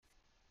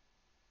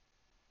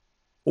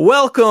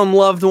Welcome,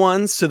 loved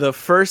ones, to the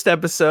first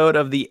episode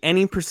of the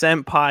Any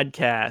Percent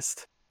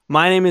podcast.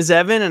 My name is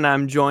Evan, and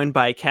I'm joined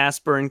by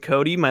Casper and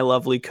Cody, my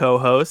lovely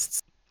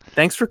co-hosts.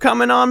 Thanks for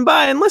coming on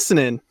by and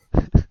listening.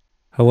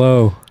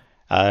 Hello.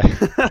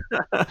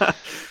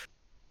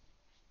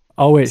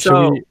 Oh wait,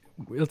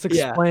 let's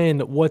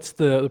explain what's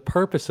the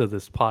purpose of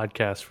this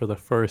podcast for the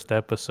first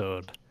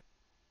episode.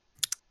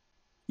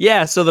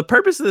 Yeah, so the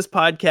purpose of this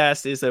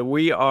podcast is that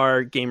we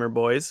are gamer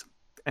boys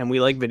and we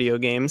like video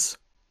games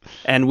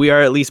and we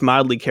are at least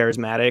mildly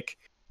charismatic.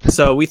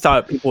 So we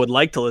thought people would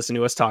like to listen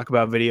to us talk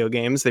about video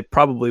games. They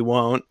probably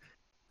won't.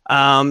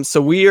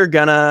 So we are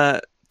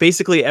gonna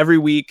basically every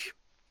week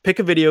pick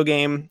a video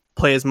game,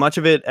 play as much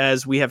of it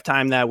as we have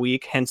time that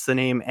week, hence the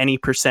name Any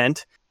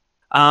Percent.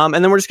 And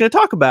then we're just going to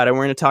talk about it. We're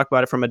going to talk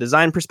about it from a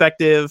design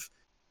perspective,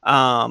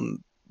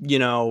 from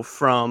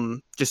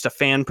just a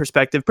fan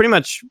perspective, pretty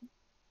much,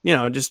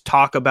 just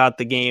talk about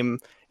the game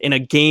in a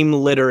game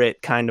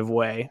literate kind of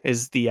way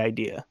is the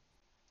idea.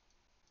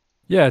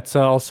 Yeah, it's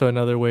also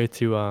another way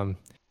to,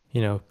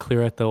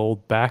 clear out the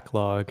old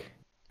backlog.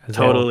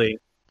 Totally.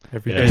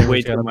 Every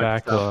day's got a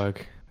backlog.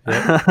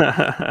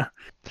 Yep.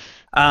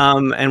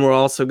 And we're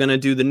also going to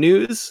do the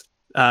news,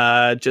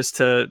 just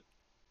to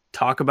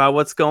talk about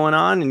what's going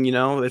on. And,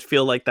 I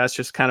feel like that's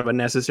just kind of a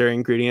necessary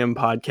ingredient in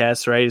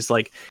podcasts, right? It's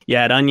like you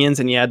add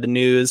onions and you add the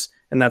news,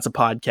 and that's a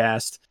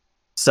podcast.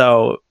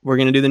 So we're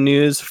going to do the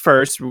news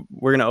first.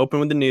 We're going to open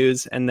with the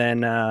news, and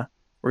then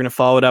we're going to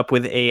follow it up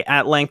with a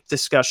at-length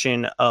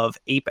discussion of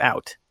Ape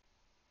Out.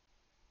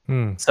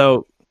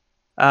 So,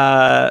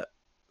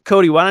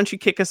 Cody, why don't you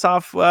kick us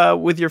off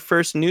with your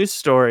first news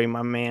story,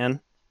 my man?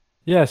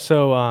 Yeah,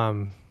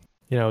 so,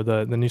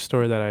 the news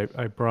story that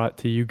I brought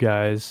to you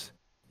guys,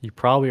 you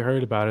probably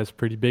heard about it. It's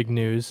pretty big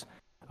news.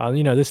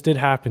 This did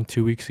happen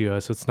 2 weeks ago,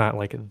 so it's not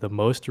like the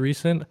most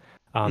recent.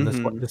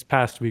 This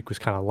past week was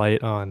kind of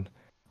light on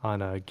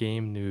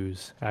game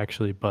news,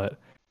 actually. But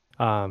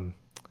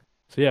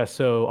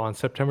so on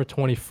September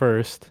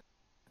 21st,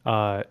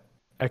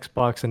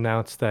 Xbox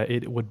announced that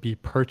it would be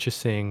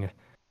purchasing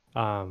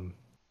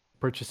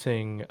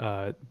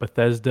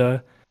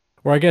Bethesda.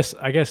 Or I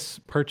guess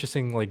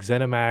purchasing like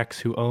ZeniMax,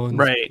 who owns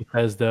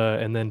Bethesda,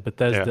 and then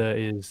Bethesda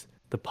is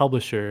the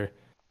publisher,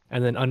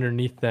 and then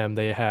underneath them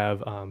they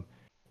have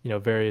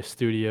various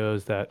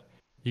studios that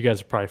you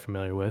guys are probably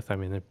familiar with. I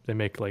mean, they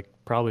make like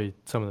probably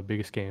some of the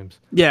biggest games.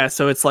 Yeah,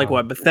 so it's like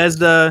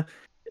Bethesda,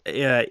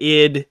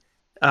 id,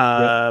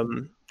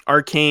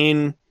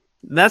 Arcane.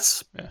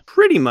 That's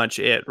pretty much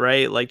it,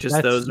 right? Like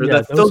just those are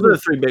the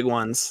three big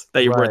ones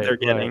that they're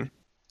getting. Right.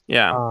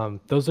 Yeah.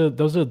 Those are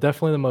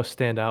definitely the most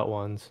standout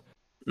ones.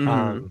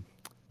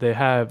 They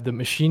have the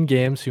Machine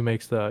Games, who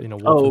makes the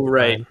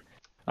Wolfenstein.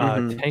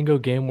 Tango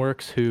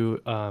Gameworks, who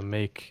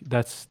make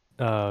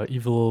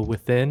Evil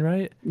Within,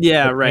 right?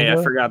 Yeah, right.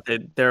 Tango? I forgot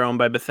that they're owned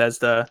by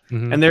Bethesda,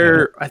 and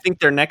I think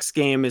their next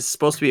game is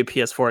supposed to be a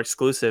PS4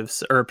 exclusive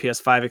or a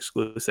PS5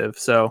 exclusive.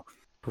 So,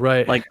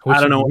 right, like which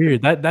I don't know.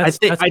 Weird. I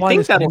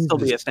think that'll still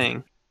be a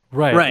thing.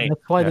 Right.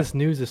 That's why this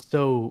news is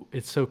so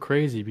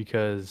crazy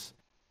because,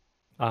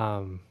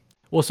 so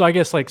I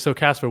guess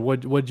Casper,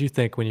 what'd you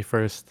think when you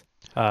first?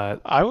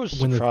 I was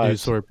surprised. When the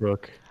news story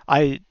broke.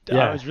 I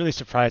was really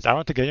surprised. I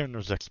don't think anyone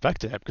was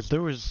expecting it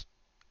because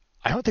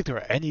I don't think there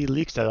were any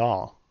leaks at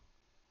all.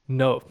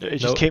 No, it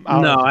just came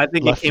out. No, I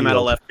think it came out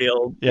of left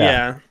field.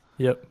 Yeah.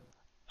 Yep.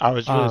 I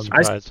was really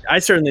surprised. I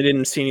certainly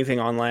didn't see anything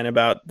online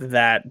about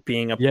that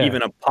being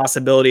even a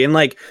possibility. And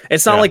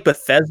it's not like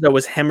Bethesda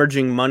was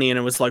hemorrhaging money and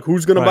it was like,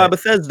 who's going to buy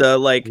Bethesda?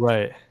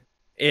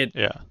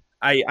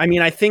 I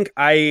mean, I think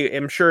I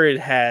am sure it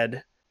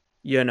had,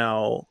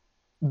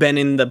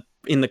 been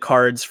in the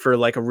cards for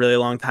like a really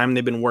long time.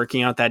 They've been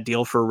working out that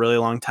deal for a really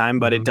long time,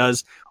 but it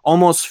does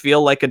almost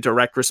feel like a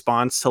direct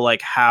response to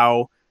like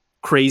how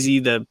crazy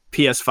the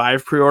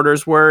PS5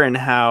 pre-orders were and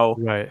how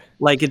I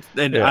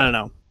don't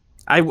know.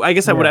 I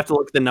guess I would have to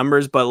look at the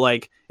numbers, but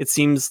like it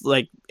seems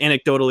like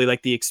anecdotally,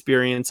 like the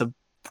experience of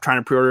trying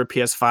to pre-order a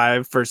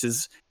PS5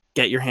 versus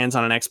get your hands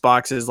on an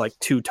Xbox is like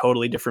two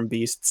totally different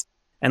beasts.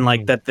 And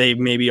like that they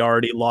maybe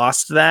already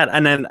lost that.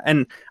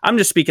 And I'm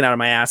just speaking out of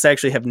my ass. I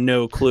actually have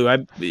no clue.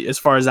 As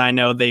far as I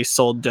know, they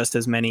sold just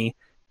as many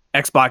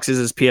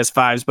Xboxes as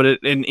PS5s, but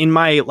in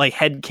my like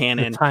head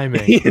canon, the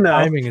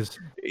timing is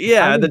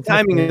the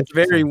timing is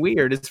very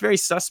weird. It's very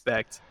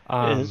suspect.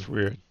 It is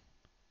weird.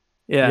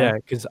 Yeah,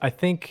 because I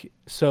think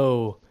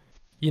so.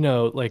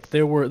 Like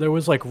there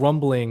was like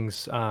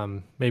rumblings,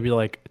 maybe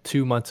like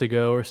 2 months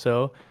ago or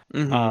so,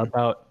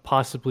 about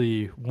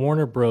possibly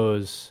Warner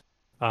Bros.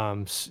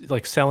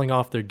 Like selling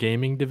off their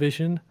gaming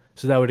division.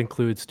 So that would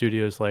include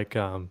studios like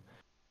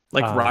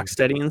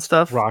Rocksteady and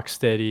stuff.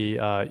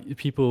 Rocksteady,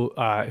 people,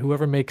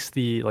 whoever makes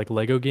the like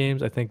Lego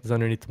games, I think is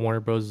underneath Warner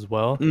Bros. As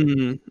well.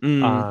 And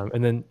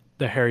then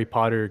the Harry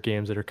Potter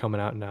games that are coming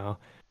out now.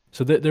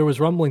 So there was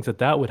rumblings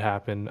that would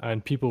happen,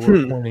 and people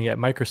were pointing at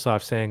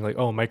Microsoft saying like,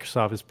 oh,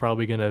 Microsoft is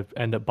probably going to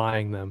end up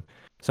buying them.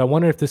 So I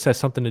wonder if this has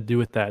something to do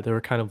with that. They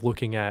were kind of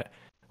looking at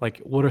like,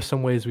 what are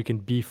some ways we can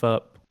beef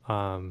up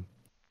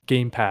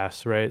Game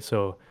Pass, right?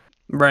 So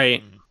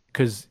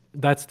because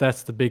that's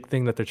the big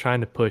thing that they're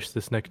trying to push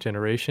this next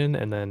generation.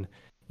 And then,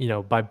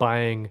 by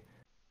buying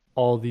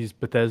all these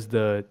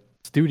Bethesda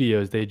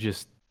studios, they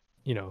just,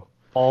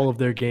 all of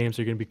their games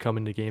are going to be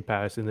coming to Game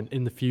Pass, and then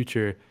in the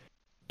future,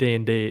 day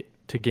and date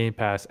to Game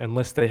Pass,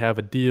 unless they have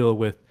a deal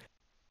with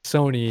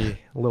Sony,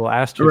 a little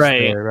asterisk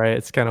there, right?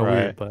 It's kind of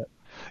weird, but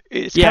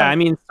I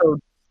mean, so.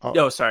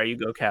 Oh, sorry, you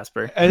go,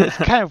 Casper. And it's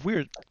kind of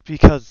weird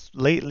because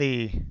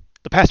lately,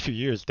 the past few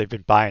years, they've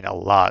been buying a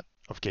lot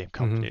of game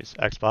companies,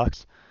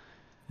 Xbox.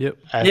 Yep.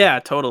 Yeah,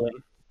 totally.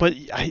 But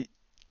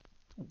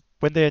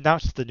when they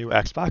announced the new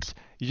Xbox,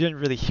 you didn't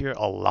really hear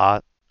a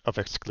lot of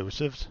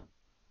exclusives.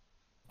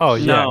 Oh,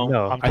 yeah,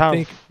 no. I'm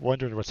kind of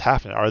wondering what's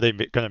happening. Are they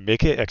going to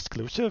make it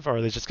exclusive, or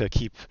are they just going to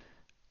keep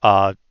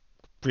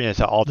bringing it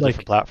to all the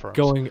different platforms?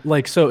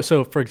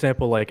 So for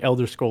example, like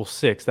Elder Scrolls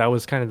 6, that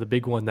was kind of the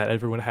big one that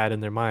everyone had in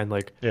their mind.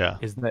 Like, am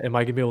I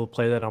going to be able to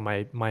play that on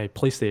my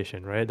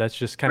PlayStation, right? That's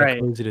just kind of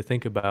crazy to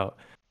think about.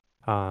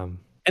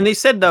 And they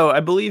said, though, I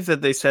believe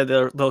that they said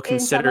they'll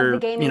consider,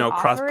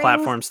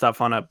 cross-platform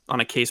stuff on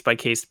a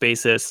case-by-case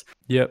basis.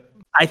 Yep.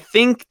 I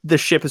think the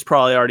ship has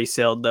probably already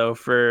sailed, though,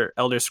 for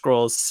Elder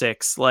Scrolls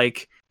 6.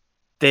 Like,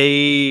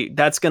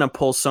 that's going to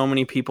pull so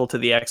many people to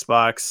the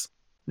Xbox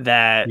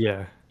that,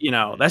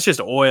 that's just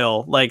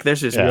oil. Like,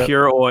 there's just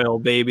pure oil,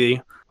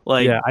 baby.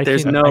 Like,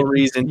 there's no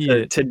reason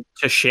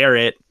to share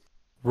it.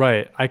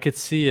 Right. I could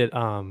see it,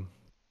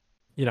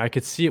 I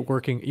could see it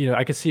working,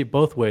 I could see it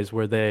both ways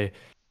where they,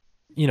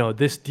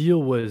 this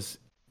deal was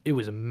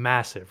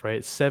massive,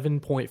 right?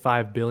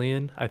 7.5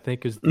 billion, I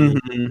think, is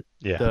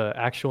the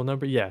actual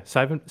number. Yeah,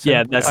 7.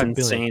 That's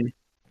insane.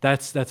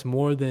 That's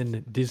more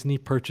than Disney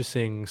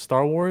purchasing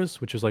Star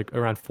Wars, which was like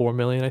around 4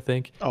 million, I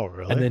think. Oh,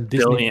 really? And then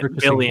Disney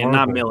billion,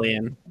 not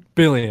million.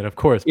 Billion, of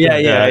course.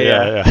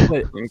 Yeah.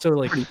 But, so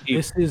like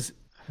this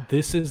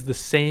is the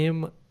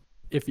same.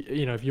 If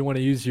you want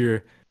to use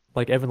your,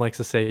 like Evan likes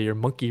to say, your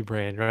monkey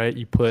brain, right?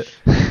 You put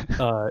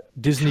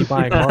Disney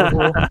buying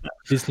Marvel,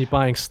 Disney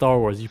buying Star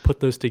Wars. You put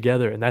those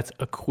together, and that's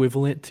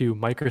equivalent to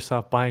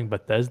Microsoft buying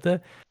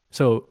Bethesda.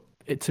 So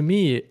to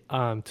me,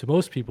 to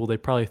most people, they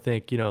probably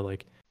think,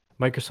 like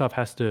Microsoft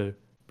has to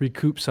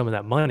recoup some of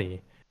that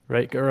money,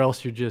 right? Or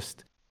else you're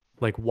just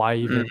like, why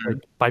even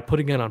by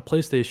putting it on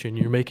PlayStation,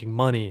 you're making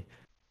money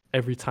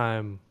every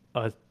time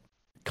a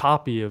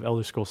copy of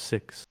Elder Scrolls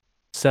 6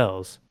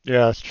 sells.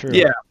 Yeah, that's true.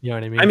 Yeah. You know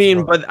what I mean? I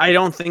mean, but I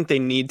don't think they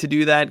need to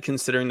do that,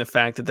 considering the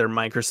fact that they're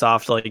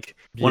Microsoft, like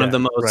one of the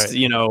most,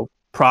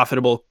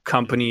 profitable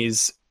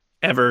companies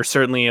ever,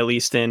 certainly at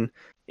least in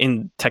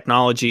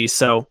technology.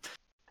 So,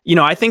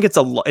 I think it's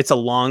a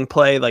long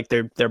play. Like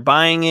they're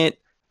buying it.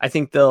 I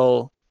think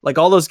they'll, like,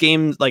 all those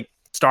games like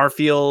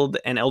Starfield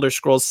and Elder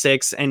Scrolls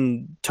 6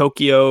 and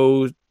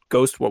Tokyo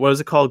what was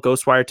it called?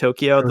 Ghostwire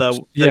Tokyo,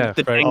 the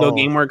Tango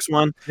Gameworks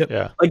one. Yep.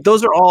 Yeah. Like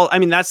those are all, I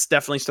mean, that's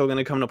definitely still going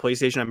to come to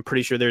PlayStation. I'm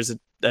pretty sure there's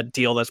a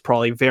deal that's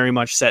probably very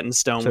much set in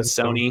stone with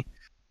Sony.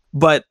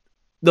 But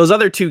those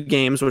other two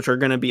games, which are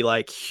going to be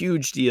like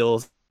huge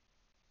deals,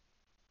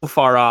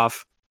 far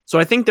off. So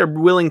I think they're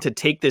willing to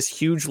take this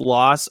huge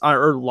loss,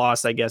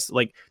 I guess.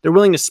 Like they're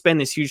willing to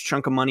spend this huge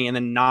chunk of money and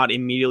then not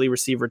immediately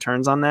receive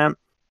returns on that.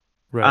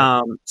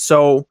 Right.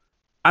 So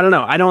I don't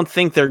know. I don't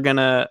think they're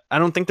gonna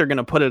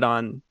put it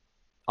on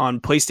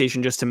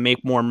PlayStation just to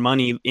make more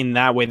money in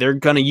that way. They're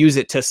gonna use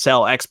it to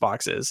sell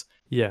Xboxes.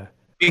 Yeah.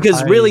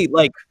 Because really,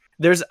 like,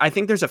 I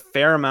think there's a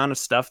fair amount of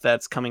stuff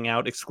that's coming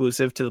out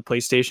exclusive to the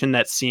PlayStation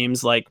that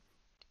seems like,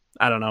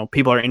 I don't know,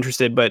 people are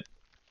interested,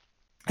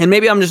 and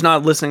maybe I'm just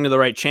not listening to the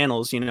right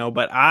channels,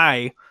 but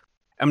I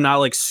am not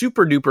like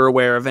super duper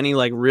aware of any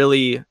like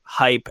really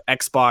hype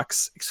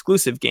Xbox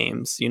exclusive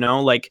games,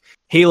 like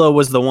Halo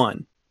was the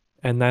one.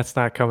 And that's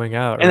not coming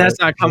out. And that's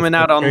not coming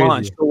out on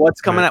launch. So what's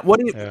coming out?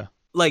 What do you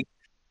like?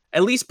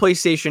 At least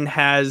PlayStation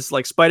has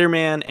like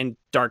Spider-Man and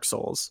Dark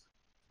Souls.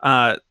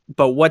 But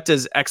what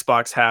does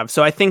Xbox have?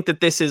 So I think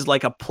that this is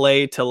like a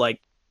play to like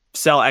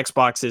sell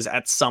Xboxes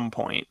at some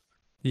point.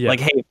 Yeah.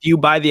 Like, hey, if you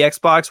buy the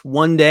Xbox,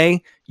 one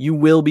day you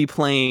will be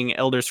playing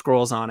Elder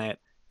Scrolls on it.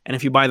 And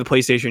if you buy the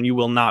PlayStation, you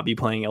will not be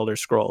playing Elder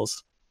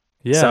Scrolls.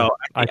 Yeah. So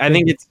I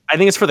think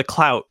it's for the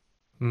clout,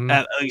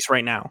 at least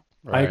right now.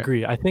 Right. I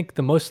agree. I think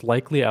the most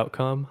likely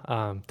outcome,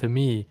 to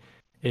me,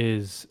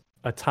 is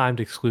a timed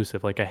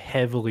exclusive, like a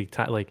heavily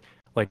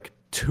like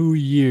 2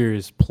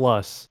 years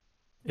plus.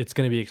 It's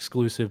going to be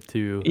exclusive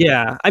to.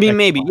 Yeah, I mean, Xbox.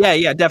 Maybe.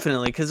 Yeah,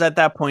 definitely. Because at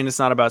that point, it's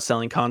not about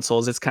selling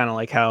consoles. It's kind of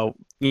like how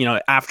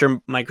after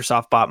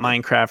Microsoft bought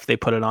Minecraft, they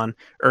put it on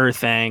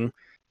Earthang,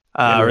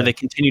 or they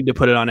continued to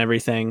put it on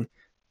everything.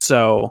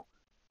 So.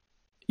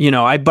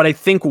 But I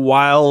think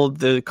while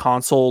the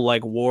console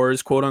like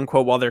wars, quote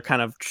unquote, while they're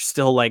kind of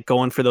still like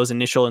going for those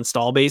initial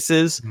install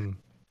bases,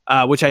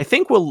 which I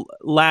think will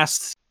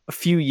last a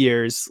few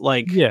years.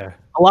 Like, a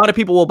lot of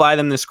people will buy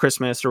them this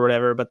Christmas or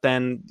whatever, but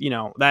then,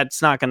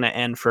 that's not going to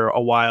end for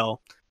a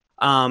while.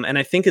 And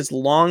I think as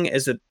long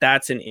as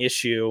that's an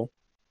issue,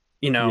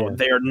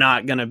 they're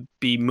not going to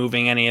be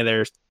moving any of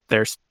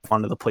their stuff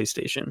onto the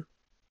PlayStation.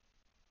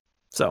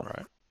 So,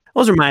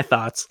 those are my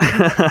thoughts.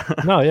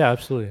 No, yeah,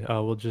 absolutely.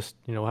 We'll just,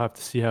 we'll have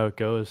to see how it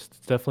goes.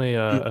 It's definitely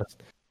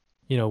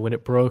when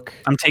it broke,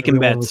 I'm taking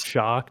everyone was bets.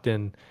 shocked,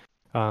 and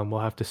we'll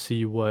have to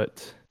see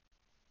what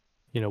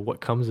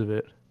comes of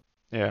it.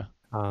 Yeah.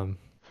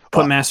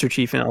 Put Master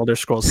Chief in Elder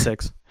Scrolls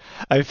 6.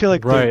 I feel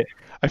like Right.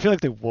 I feel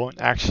like they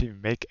won't actually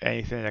make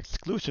anything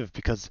exclusive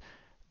because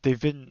they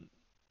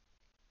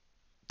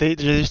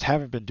just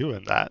haven't been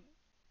doing that.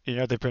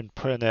 They've been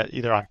putting it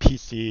either on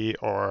PC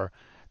or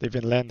they've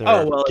been letting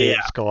their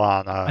games go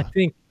on. I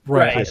think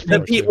Right.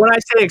 PS4 too. When I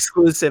say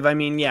exclusive, I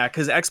mean,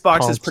 because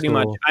Xbox is pretty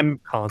much, I'm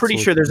pretty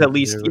sure there's at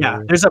least,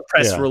 there's a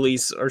press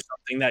release or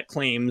something that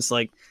claims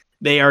like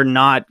they are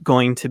not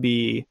going to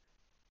be,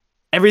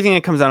 everything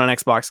that comes out on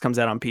Xbox comes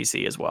out on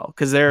PC as well,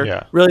 because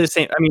they're really the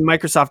same. I mean,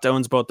 Microsoft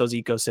owns both those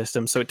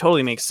ecosystems, so it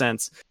totally makes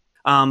sense.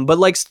 But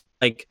like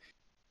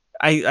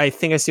I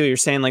think I see what you're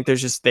saying. Like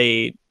there's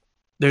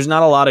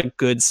not a lot of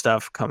good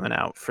stuff coming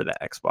out for the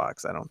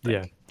Xbox, I don't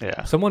think.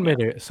 Yeah. Someone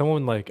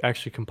like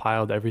actually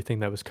compiled everything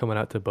that was coming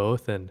out to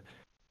both, and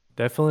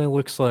definitely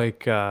looks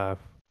like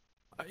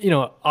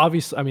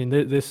obviously, I mean,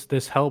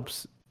 this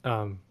helps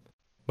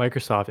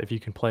Microsoft if you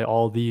can play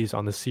all these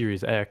on the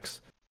Series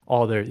X,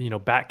 all their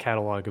back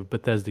catalog of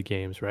Bethesda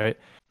games, right?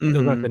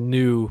 Those aren't the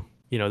new,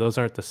 those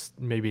aren't the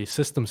maybe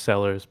system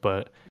sellers,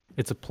 but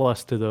it's a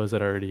plus to those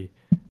that already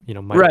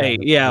right,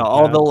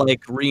 all the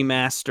like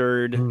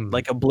remastered,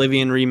 like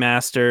Oblivion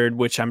remastered,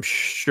 which I'm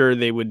sure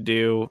they would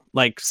do,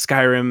 like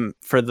Skyrim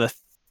for the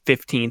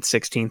 15th,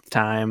 16th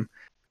time.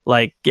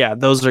 Like,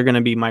 those are going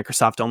to be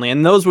Microsoft only,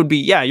 and those would be,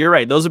 you're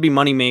right, those would be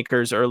money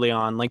makers early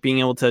on, like being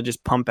able to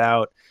just pump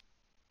out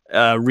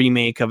a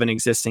remake of an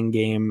existing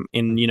game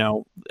in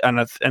in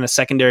a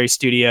secondary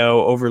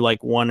studio over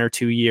like 1 or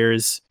 2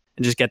 years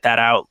and just get that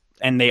out.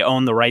 And they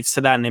own the rights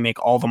to that, and they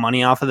make all the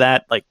money off of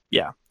that. Like,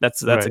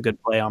 that's a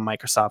good play on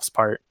Microsoft's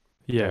part.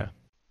 Yeah,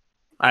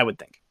 I would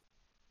think.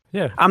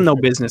 Yeah, I'm no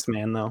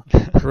businessman though.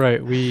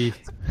 Right, we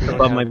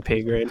above my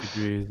pay grade.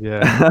 Degrees,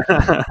 yeah.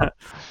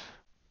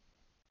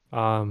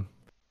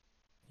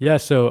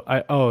 So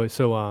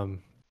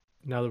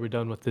now that we're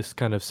done with this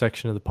kind of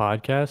section of the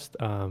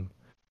podcast,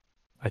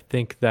 I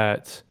think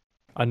that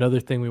another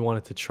thing we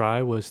wanted to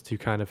try was to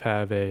kind of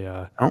have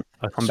a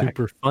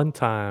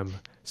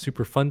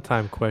super fun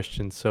time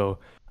question. So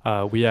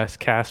we asked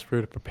Casper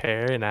to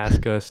prepare and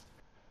ask us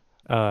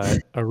a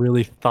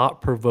really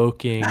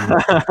thought-provoking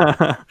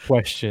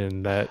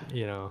question that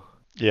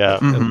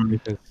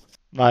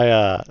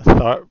my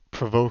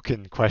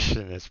thought-provoking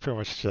question is pretty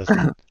much just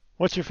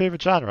what's your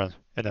favorite genre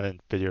in a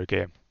video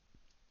game?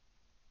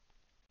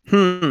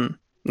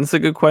 That's a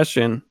good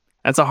question.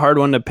 That's a hard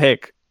one to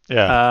pick.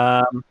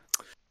 I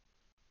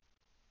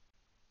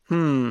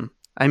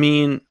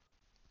mean,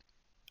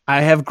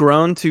 I have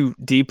grown to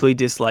deeply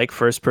dislike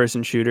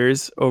first-person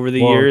shooters over the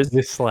years.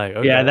 Dislike.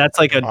 Okay. Yeah, that's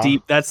like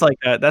that's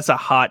a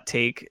hot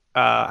take.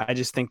 I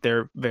just think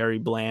they're very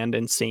bland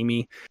and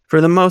samey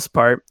for the most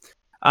part.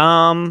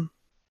 That's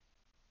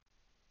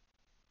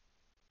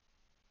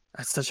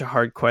such a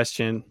hard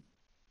question.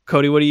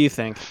 Cody, what do you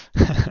think?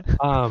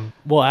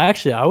 Well,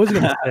 actually, I was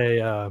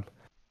gonna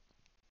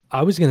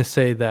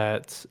say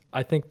that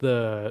I think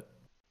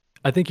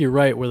you're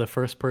right, where the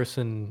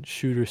first-person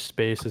shooter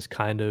space is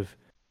kind of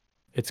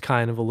a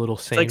little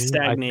samey. It's like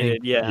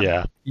stagnated,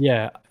 Yeah,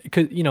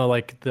 because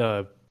like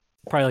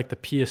probably like the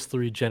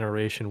PS3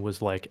 generation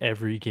was like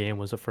every game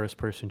was a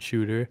first-person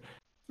shooter.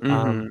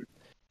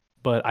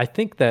 But I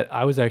think that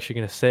I was actually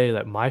going to say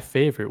that my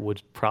favorite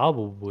would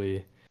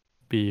probably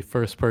be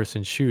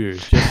first-person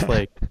shooters. Just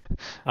like,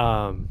 it's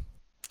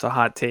a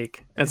hot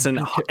take. It's an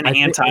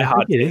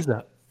anti-hot take. It is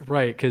that,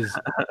 right? Because,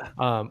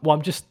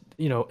 I'm just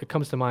it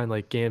comes to mind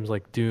like games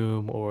like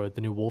Doom or the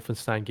new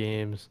Wolfenstein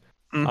games.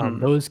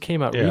 Those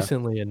came out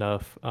recently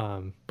enough,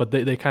 but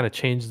they kind of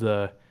changed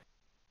the,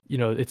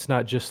 it's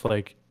not just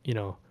like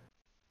well,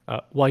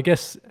 I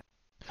guess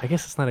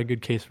it's not a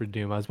good case for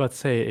Doom. I was about to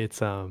say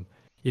it's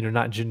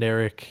not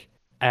generic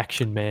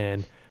action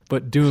man,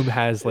 but Doom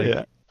has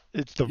like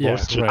it's the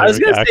most generic I was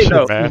gonna say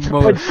though, man.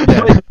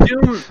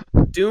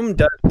 Doom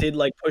did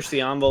like push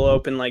the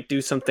envelope and like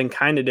do something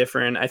kind of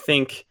different. I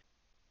think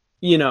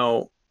we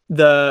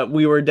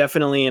were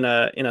definitely in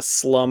a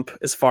slump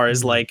as far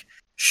as like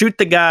shoot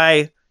the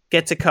guy,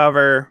 get to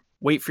cover,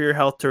 wait for your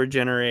health to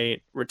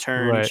regenerate,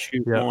 return,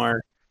 shoot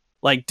more.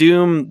 Like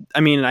Doom, I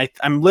mean,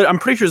 I'm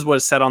pretty sure what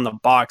is said on the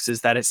box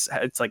is that it's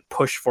like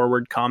push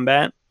forward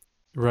combat.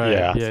 Right.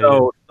 Yeah.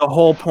 So the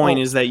whole point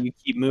is that you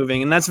keep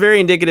moving, and that's very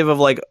indicative of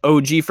like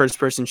OG first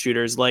person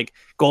shooters like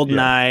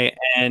GoldenEye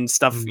and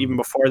stuff even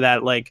before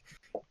that, like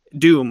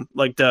Doom,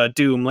 like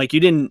you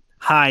didn't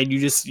hide,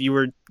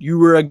 you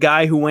were a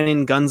guy who went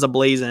in guns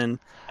a-blazing,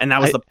 and that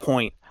was the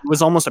point. It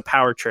was almost a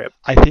power trip.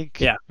 I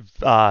think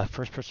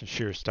first-person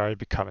shooters started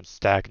becoming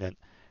stagnant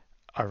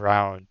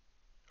around,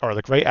 or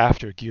like right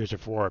after Gears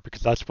of War,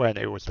 because that's when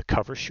it was the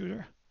cover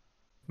shooter,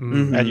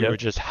 and you would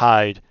just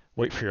hide,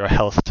 wait for your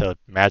health to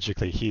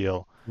magically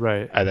heal,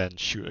 right, and then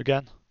shoot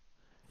again.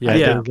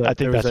 Yeah, I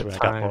think that's when it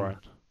got boring.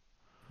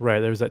 Right,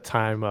 there was that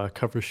time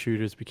cover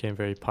shooters became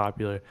very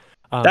popular.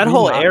 That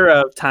whole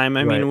era of time,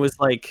 I mean,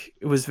 right.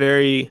 it was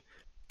very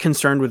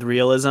concerned with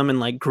realism and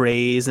like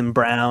grays and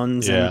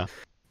browns. Yeah.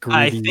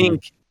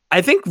 And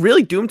I think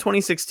really Doom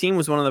 2016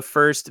 was one of the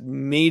first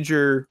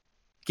major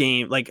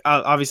game. Like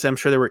obviously, I'm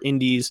sure there were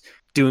indies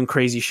doing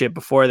crazy shit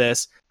before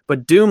this,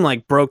 but Doom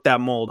like broke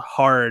that mold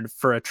hard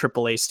for a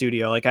AAA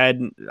studio. Like I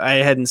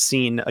hadn't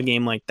seen a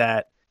game like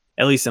that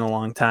at least in a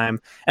long time.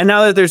 And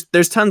now that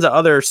there's tons of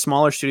other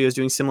smaller studios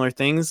doing similar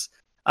things.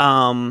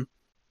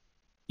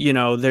 You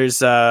know,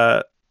 there's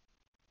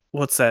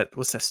what's that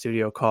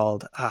studio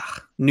called?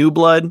 New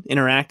Blood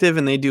Interactive,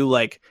 and they do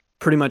like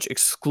pretty much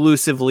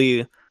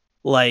exclusively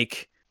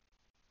like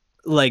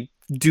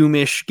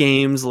Doomish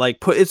games. Like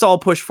it's all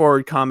push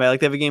forward combat. Like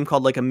they have a game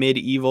called like a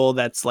Medieval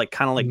that's like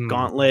kind of like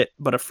Gauntlet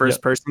but a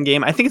first person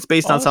game. I think it's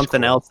based on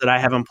something else that I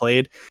haven't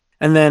played.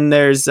 And then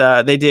there's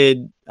they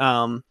did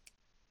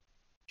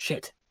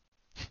shit.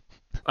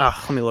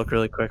 Let me look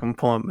really quick. I'm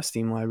pulling up my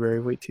Steam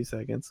library. Wait 2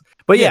 seconds.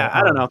 But yeah,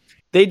 I don't know.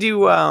 They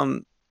do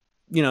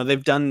you know,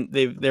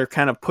 they're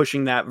kind of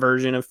pushing that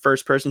version of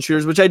first person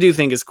shooters, which I do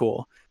think is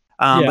cool.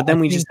 But then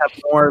we just have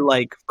more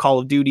like Call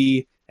of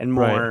Duty and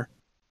more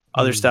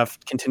other stuff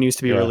continues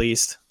to be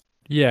released.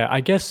 Yeah, I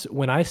guess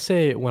when I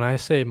say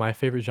my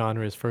favorite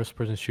genre is first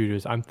person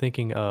shooters, I'm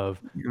thinking of,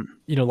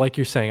 you know, like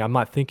you're saying, I'm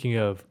not thinking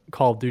of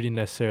Call of Duty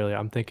necessarily.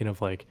 I'm thinking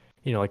of like,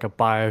 you know, like a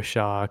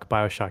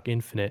Bioshock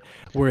Infinite,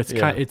 where it's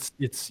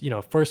it's you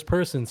know, first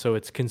person, so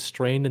it's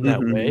constrained in that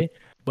way.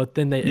 But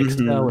then they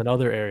excel in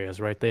other areas,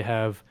 right? They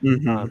have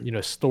you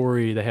know,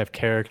 story, they have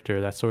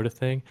character, that sort of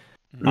thing.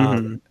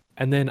 And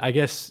then I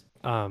guess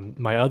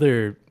my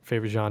other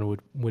favorite genre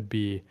would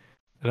be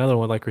another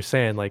one, like we're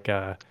saying, like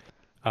I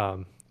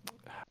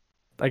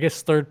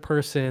guess third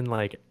person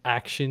like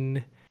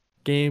action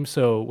game.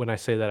 So when I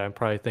say that, I'm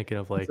probably thinking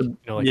of like, you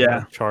know, like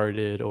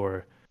Uncharted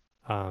or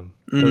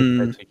those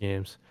types of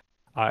games.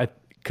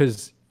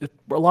 Because a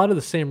lot of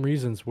the same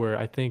reasons where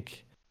I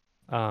think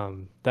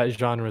that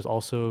genre is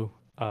also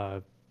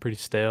pretty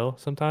stale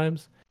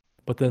sometimes.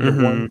 But then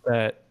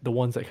the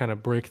ones that kind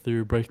of break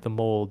the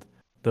mold,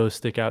 those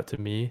stick out to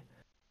me.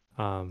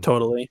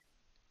 Totally.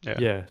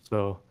 Yeah.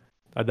 So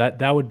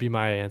that would be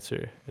my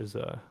answer, is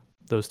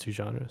those two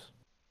genres.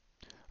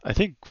 I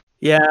think.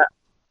 Yeah,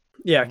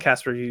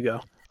 Casper, you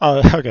go.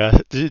 Oh, okay.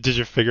 Did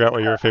you figure out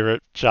what your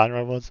favorite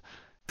genre was?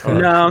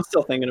 No, I'm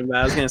still thinking about it.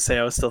 I was gonna say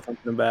I was still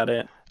thinking about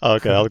it.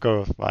 Okay, I'll go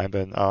with mine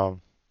then.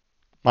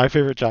 My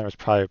favorite genre is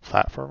probably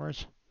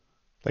platformers,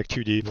 like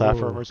 2D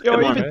platformers,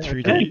 or even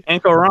 3D. Hey,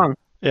 can't go wrong.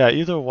 Yeah,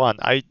 either one.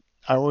 I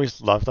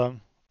always loved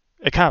them.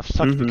 It kind of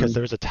sucks because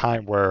there was a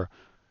time where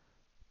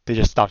they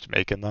just stopped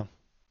making them.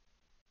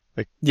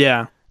 Like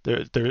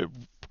they're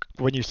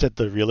when you said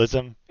the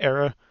realism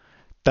era,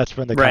 that's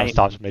when they kind of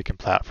stopped making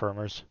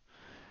platformers.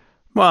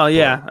 Well,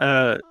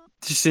 yeah,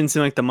 just didn't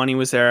seem like the money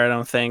was there. I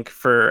don't think,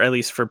 for at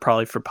least for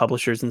probably for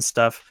publishers and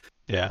stuff.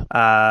 Yeah.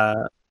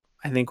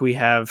 I think we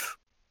have,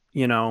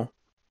 you know,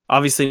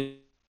 obviously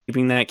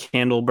keeping that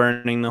candle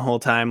burning the whole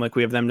time. Like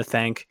we have them to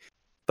thank,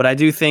 but I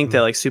do think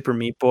that like Super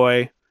Meat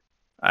Boy,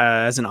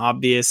 as an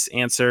obvious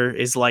answer,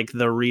 is like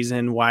the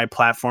reason why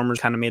platformers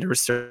kind of made a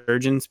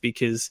resurgence,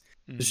 because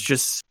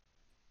it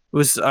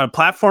was a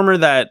platformer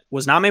that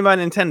was not made by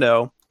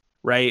Nintendo,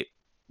 right?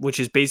 Which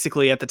is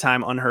basically at the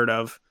time unheard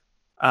of.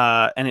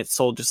 And it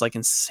sold just like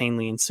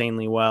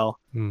insanely well.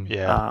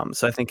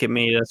 So I think it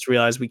made us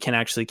realize we can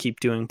actually keep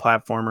doing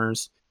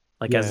platformers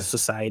like as a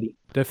society.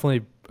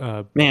 Definitely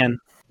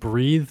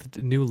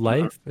breathed new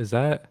life. Is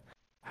that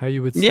how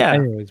you would say? Yeah.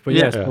 Anyways,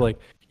 but so like,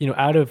 you know,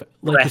 out of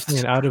like you're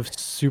saying, out of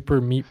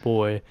Super Meat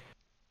Boy,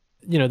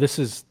 you know, this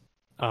is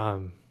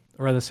around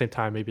the same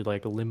time, maybe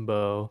like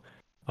Limbo.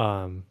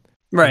 But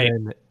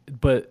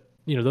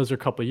you know, those are a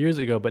couple of years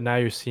ago, but now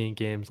you're seeing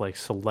games like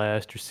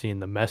Celeste, you're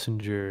seeing The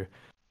Messenger.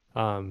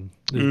 Kind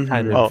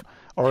of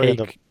Ori and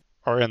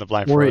the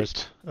Blind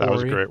Forest. That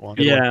was a great one.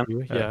 So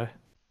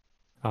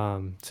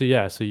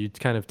you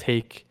kind of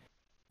take,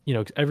 you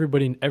know,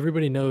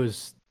 everybody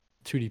knows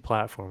 2D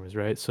platformers,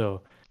 right?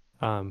 So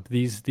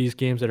these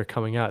games that are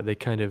coming out,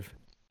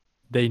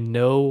 they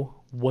know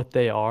what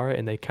they are,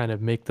 and they kind of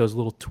make those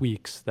little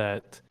tweaks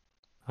that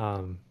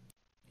you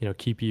know,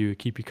 keep you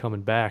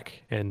coming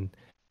back, and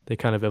they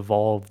kind of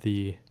evolve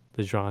the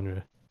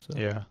genre. So.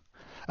 Yeah.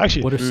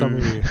 Actually, what are some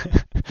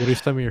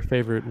of your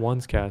favorite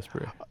ones,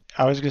 Casper?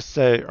 I was gonna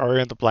say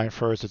Ori and the Blind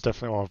Forest is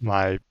definitely one of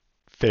my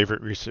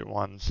favorite recent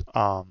ones.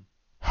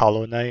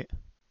 Hollow Knight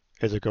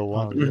is a good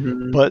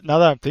one. But now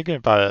that I'm thinking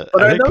about it,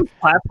 but are those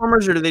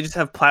platformers, or do they just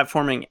have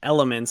platforming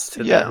elements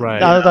to them?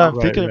 Right. Now that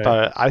I'm thinking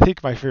about it, I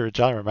think my favorite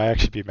genre might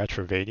actually be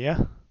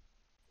Metroidvania.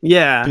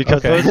 Yeah,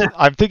 because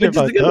I'm thinking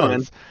about those.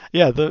 One.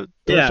 Yeah, those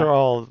are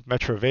all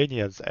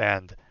Metroidvanias,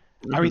 and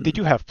I mean they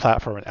do have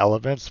platforming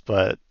elements,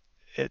 but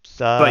it's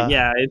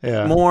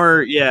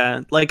more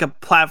like a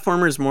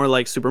platformer is more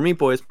like Super Meat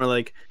Boy. It's more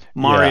like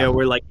Mario,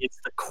 where like it's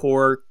the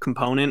core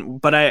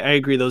component. But I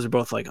agree, those are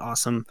both like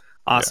awesome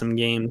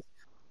games.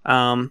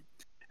 I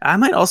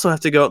might also have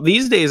to go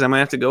these days. I might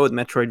have to go with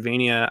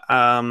Metroidvania.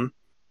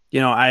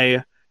 you know,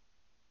 I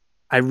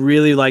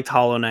really liked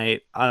Hollow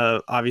Knight.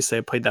 Obviously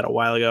I played that a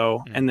while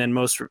ago, and then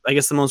I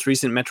guess the most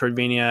recent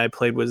Metroidvania I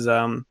played was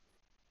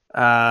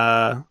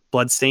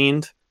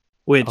Bloodstained,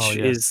 which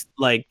is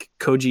like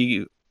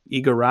Koji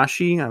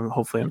Igarashi.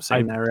 Hopefully I'm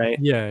saying that right.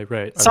 Yeah,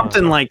 right.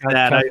 Something like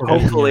that.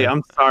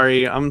 I'm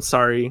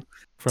sorry,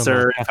 from,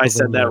 sir, if I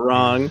said that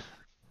wrong.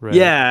 Right.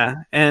 Yeah,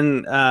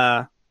 and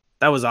that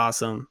was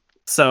awesome.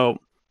 So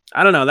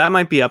I don't know. That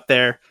might be up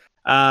there.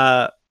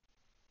 I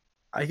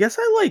guess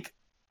I like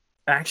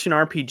action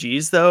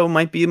RPGs though.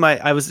 Might be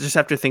I was just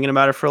after thinking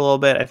about it for a little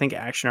bit. I think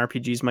action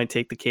RPGs might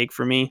take the cake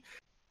for me.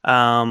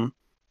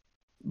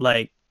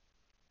 Like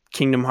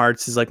Kingdom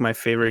Hearts is like my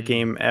favorite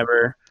game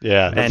ever.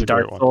 Yeah, and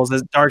Dark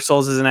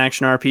Souls is an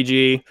action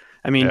RPG.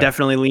 I mean,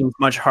 definitely leans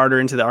much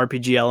harder into the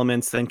RPG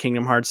elements than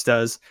Kingdom Hearts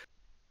does.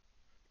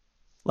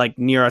 Like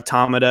Nier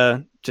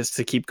Automata, just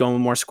to keep going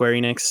with more Square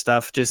Enix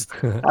stuff. Just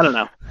I don't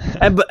know.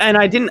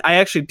 I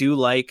actually do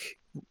like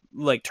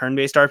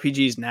turn-based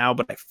RPGs now,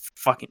 but I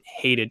fucking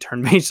hated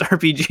turn-based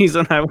RPGs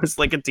when I was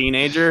like a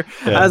teenager.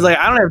 I was like,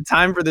 I don't have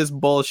time for this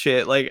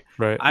bullshit. Like,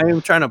 I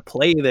am trying to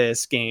play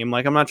this game.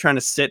 Like, I'm not trying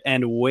to sit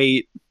and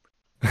wait.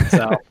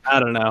 So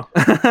I don't know.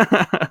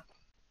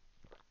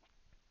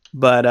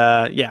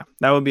 But yeah,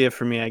 that would be it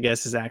for me, I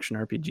guess, is action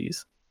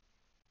RPGs.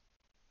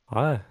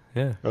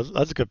 Yeah,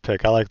 that's a good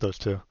pick. I like those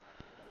too.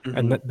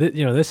 And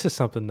you know, this is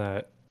something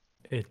that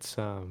it's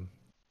you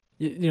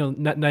know,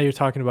 now you're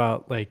talking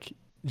about like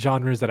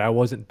genres that I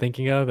wasn't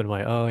thinking of, and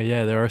like, oh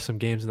yeah, there are some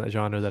games in that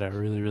genre that I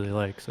really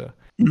like. So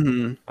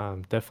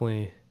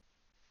definitely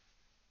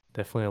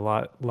a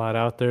lot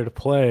out there to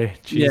play.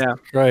 Jesus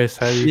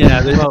Christ,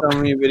 there's so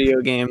many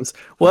video games.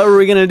 What are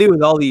we gonna do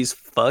with all these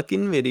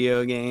fucking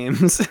video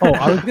games?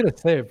 I was gonna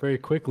say it very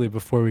quickly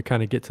before we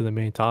kind of get to the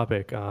main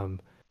topic.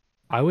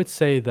 I would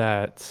say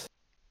that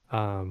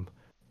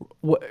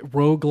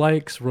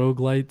roguelites,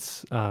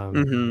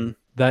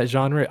 that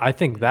genre, I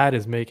think that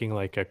is making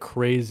like a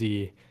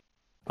crazy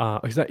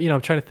because you know,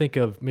 I'm trying to think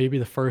of maybe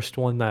the first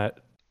one that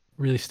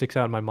really sticks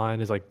out in my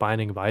mind is like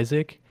Binding of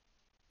Isaac.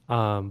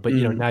 But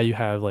you know, now you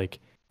have like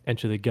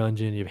Enter the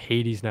Gungeon, you have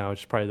Hades now,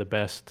 which is probably the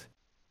best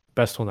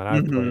one that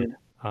I've played.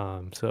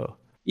 So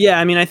yeah,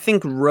 I mean, I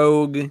think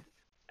Rogue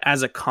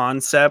as a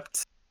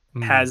concept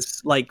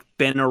has like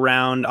been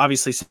around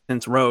obviously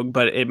since Rogue,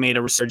 but it made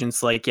a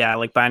resurgence like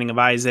Binding of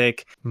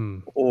Isaac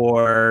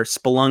or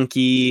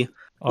Spelunky,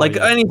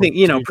 anything,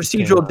 you know,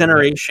 procedural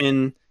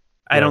generation.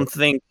 I don't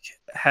think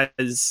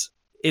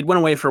it went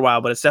away for a while,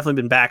 but it's definitely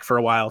been back for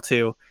a while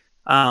too.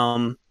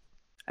 And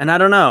I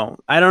don't know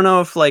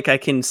if like I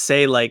can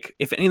say like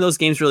if any of those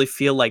games really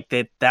feel like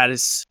that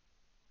is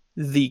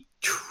the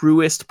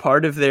truest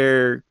part of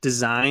their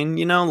design,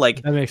 you know,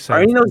 like that makes sense.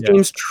 Are any of those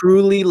games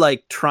truly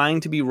like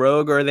trying to be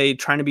Rogue, or are they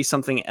trying to be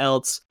something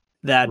else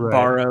that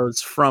borrows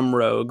from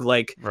Rogue?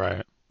 Like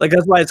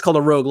that's why it's called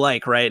a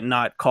roguelike, right?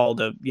 Not called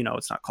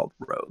it's not called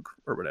Rogue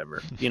or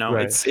whatever. You know,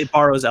 it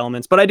borrows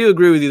elements. But I do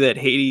agree with you that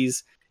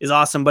Hades is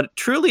awesome, but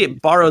truly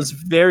it borrows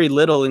very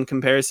little in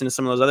comparison to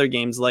some of those other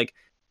games. Like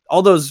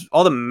all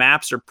the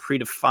maps are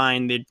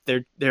predefined.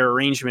 Their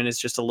arrangement is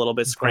just a little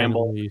bit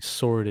scrambled,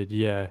 sorted.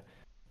 Yeah,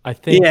 I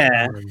think.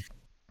 Yeah,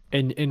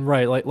 and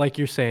right, like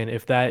you're saying,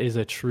 if that is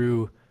a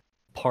true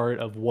part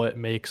of what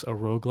makes a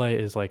roguelite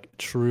is like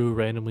true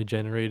randomly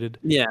generated.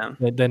 Yeah.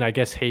 Then I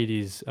guess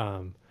Hades.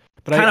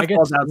 But I guess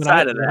falls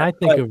outside of that. When I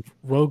think of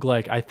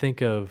roguelike, I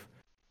think of,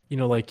 you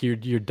know, like you're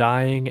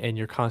dying and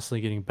you're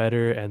constantly getting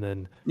better, and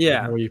then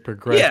the more you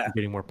progress, you're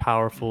getting more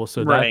powerful.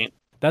 So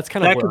that's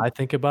kind of what I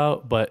think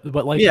about. But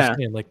like you're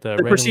saying, like the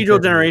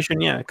procedural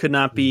generation, could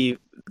not be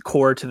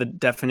core to the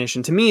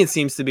definition. To me, it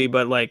seems to be,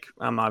 but like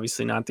I'm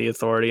obviously not the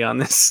authority on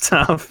this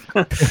stuff.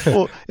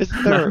 Well,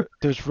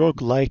 there's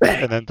roguelike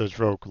and then there's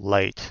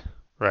roguelite,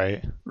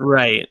 right?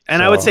 Right.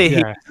 And I would say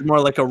it's more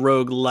like a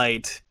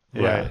roguelite.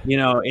 Yeah. You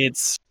know,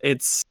 it's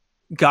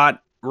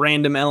got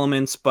random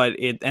elements, but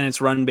it's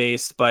run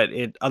based, but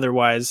it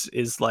otherwise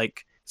is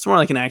like it's more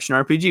like an action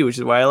RPG, which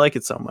is why I like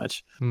it so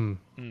much.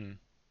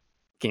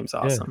 Game's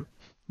awesome.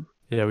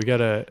 Yeah, we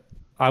gotta.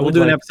 We'll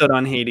do an episode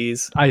on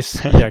Hades.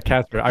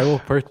 Casper, I will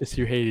purchase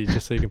you Hades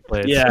just so you can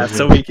play it. Yeah,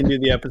 so we can do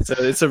the episode.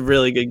 It's a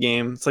really good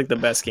game. It's like the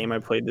best game I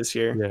played this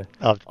year. Yeah.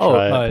 I'll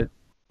try it.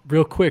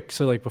 Real quick,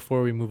 so like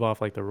before we move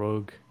off like the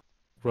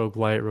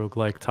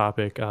roguelike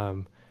topic,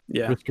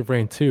 Risk of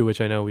Rain 2,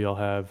 which I know we all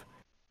have.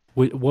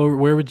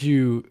 Where would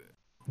you?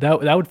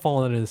 That would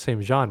fall into the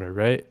same genre,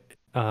 right?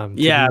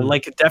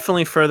 Like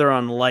definitely further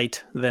on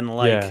light than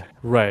like. Yeah,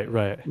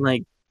 right.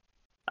 Like,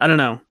 I don't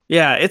know.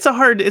 Yeah, it's a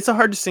hard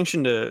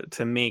distinction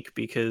to make,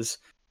 because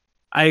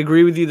I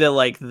agree with you that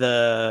like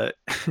what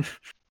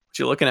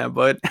you looking at,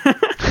 bud?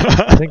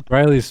 I think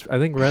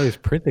Riley's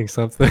printing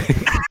something.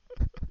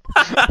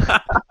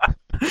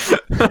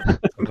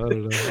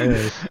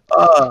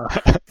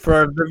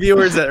 For the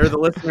viewers or the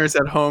listeners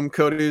at home,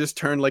 Cody just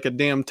turned like a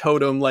damn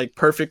totem, like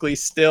perfectly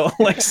still,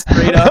 like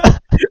straight up,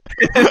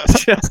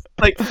 just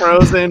like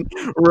frozen,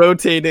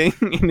 rotating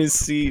in his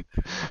seat.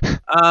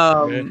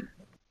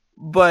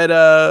 But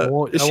I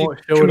won't show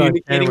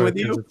communicating it with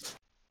you.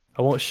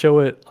 I won't show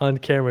it on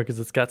camera because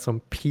it's got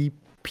some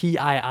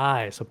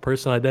PII, so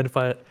personal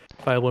identifiable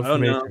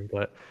information.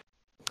 But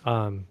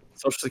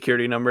social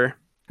security number.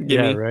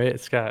 Yeah, right.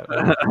 It's got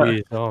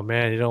geez, oh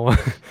man, you don't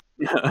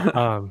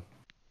want.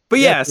 But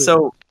yeah,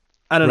 so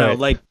I don't know.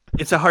 Like,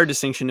 it's a hard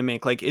distinction to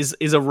make. Like, is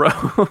a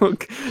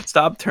rogue?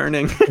 Stop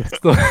turning.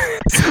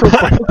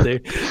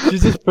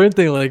 She's just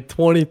printing like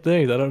 20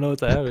 things. I don't know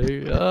what's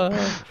happening.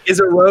 Is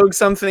a rogue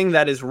something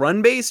that is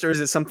run based, or is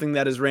it something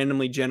that is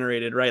randomly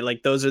generated? Right,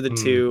 like those are the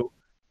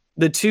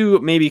two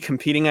maybe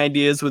competing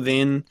ideas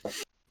within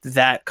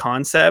that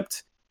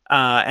concept.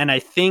 And I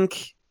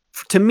think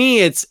to me,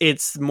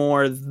 it's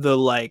more the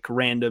like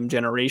random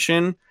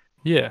generation.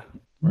 Yeah,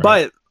 right.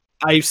 But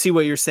I see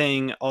what you're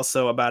saying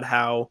also about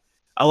how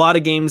a lot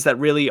of games that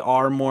really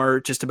are more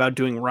just about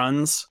doing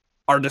runs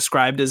are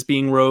described as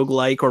being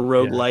roguelike or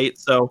roguelite.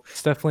 So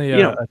it's definitely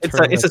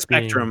it's a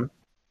spectrum.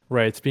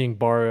 Right, it's being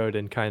borrowed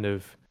and kind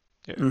of.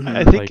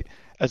 I think like,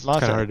 as long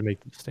as it's hard to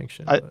make the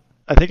distinction.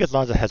 I think as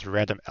long as it has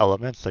random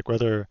elements, like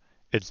whether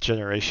it's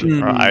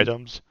generation or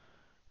items,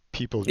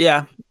 people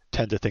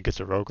tend to think it's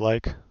a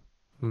roguelike.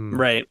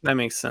 Right, that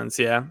makes sense.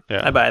 Yeah,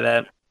 I buy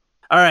that.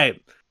 All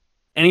right,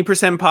 Any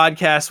Percent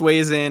Podcast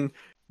weighs in.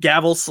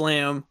 Gavel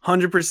slam,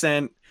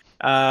 100%.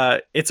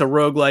 It's a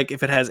roguelike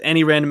if it has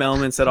any random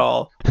elements at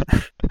all.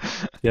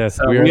 Yes,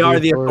 so we are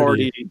the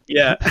authority.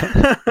 Yeah.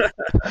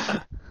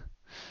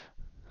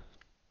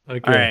 Okay.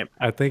 All right.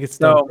 I think it's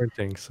done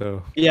printing.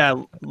 So yeah,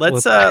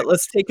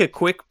 let's take a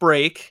quick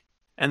break,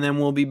 and then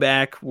we'll be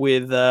back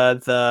with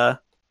the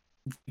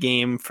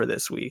game for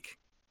this week.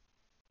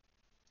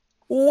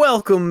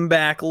 Welcome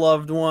back,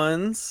 loved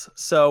ones.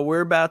 So we're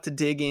about to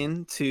dig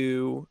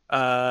into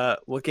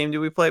what game did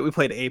we play? We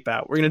played Ape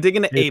Out. We're gonna dig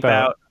into Ape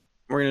Out.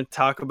 We're gonna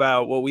talk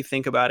about what we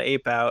think about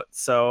Ape Out.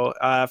 So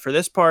for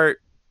this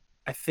part,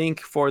 I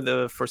think for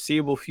the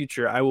foreseeable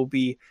future, I will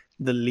be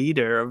the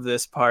leader of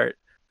this part.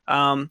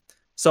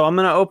 So I'm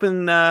gonna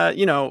open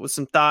with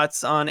some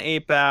thoughts on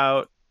Ape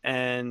Out,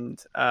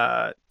 and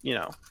I'm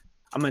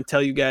gonna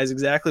tell you guys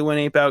exactly when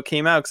Ape Out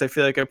came out, because I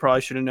feel like I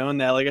probably should have known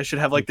that. Like I should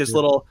have like this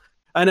little.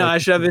 I know I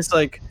should have this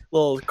like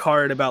little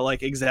card about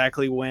like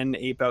exactly when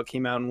Ape Out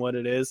came out and what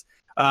it is.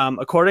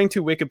 According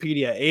to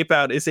Wikipedia, Ape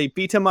Out is a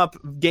beat 'em up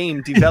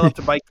game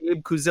developed by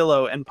Gabe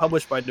Kuzillo and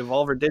published by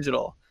Devolver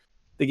Digital.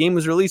 The game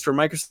was released for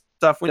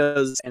Microsoft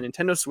Windows and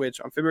Nintendo Switch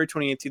on February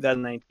 28,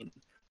 2019.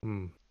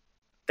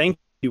 Thank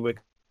you, Wikipedia.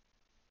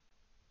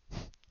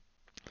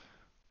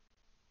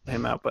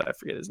 Him out, but I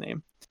forget his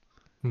name.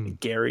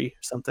 Gary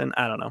or something.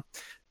 I don't know.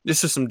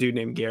 Just some dude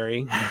named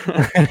Gary.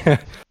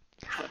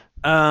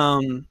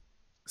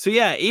 So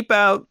yeah, Ape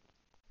Out.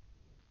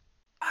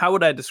 How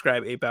would I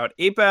describe Ape Out?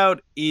 Ape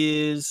Out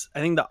is, I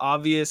think the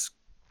obvious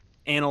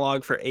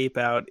analog for Ape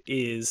Out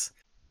is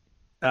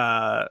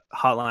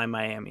Hotline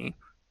Miami.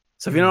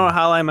 So if you don't know what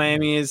Hotline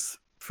Miami is,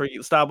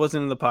 stop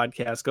listening to the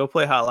podcast. Go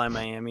play Hotline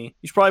Miami.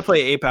 You should probably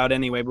play Ape Out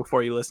anyway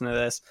before you listen to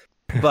this.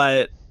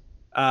 But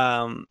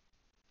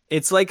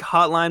it's like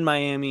Hotline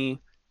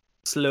Miami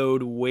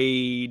slowed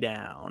way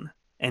down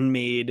and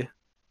made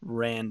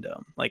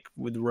random, like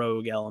with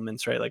rogue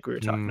elements, right? Like we were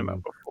talking about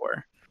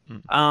before.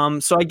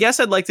 So I guess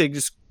I'd like to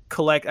just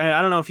collect.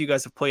 I don't know if you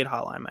guys have played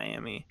Hotline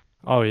Miami.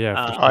 Oh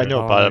yeah, sure. I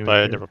know about it, but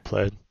I never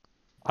played.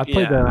 I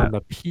played that on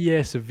the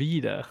PS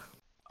Vita.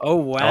 Oh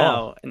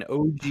wow, an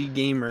OG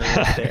gamer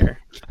right there.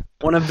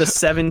 One of the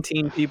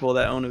 17 people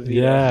that own a Vita.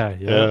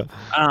 Yeah.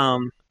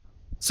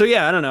 So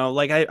yeah, I don't know.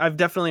 Like I've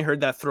definitely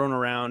heard that thrown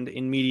around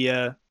in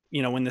media.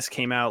 When this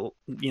came out,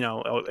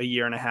 a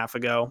year and a half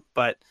ago.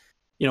 But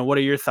what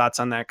are your thoughts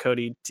on that,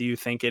 Cody? Do you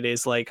think it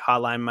is like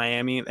Hotline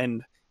Miami,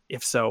 and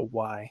if so,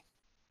 why?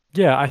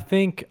 Yeah, I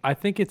think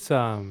it's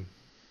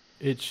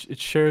it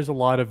shares a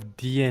lot of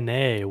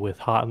DNA with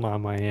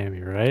Hotline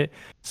Miami, right?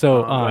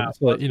 So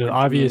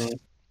obvious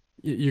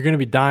you're going to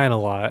be dying a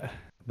lot.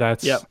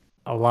 That's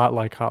a lot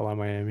like Hotline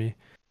Miami.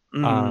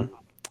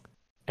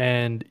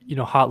 And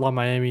Hotline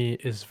Miami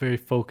is very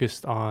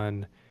focused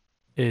on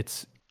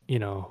its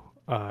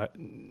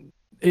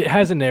it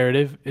has a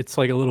narrative. It's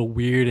like a little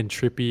weird and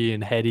trippy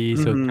and heady,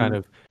 so kind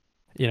of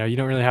you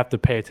don't really have to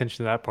pay attention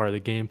to that part. The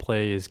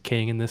gameplay is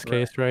king in this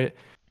case, right?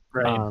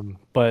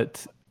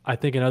 But I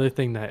think another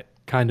thing that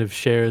kind of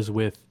shares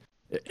with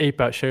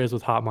Ape Out shares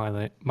with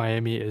Hotline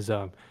Miami is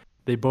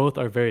they both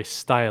are very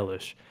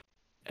stylish,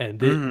 and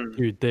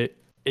the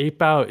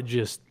Ape Out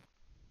just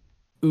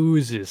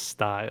oozes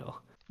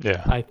style.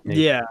 I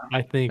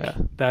think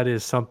that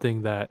is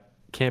something that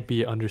can't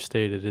be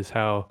understated, is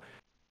how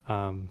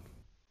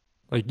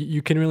like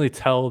you can really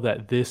tell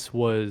that this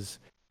was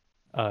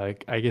I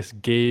guess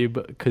Gabe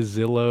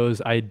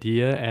Kuzillo's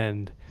idea,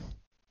 and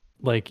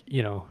like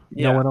no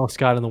one else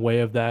got in the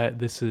way of that.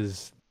 This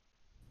is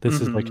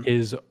like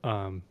his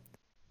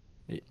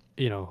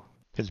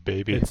his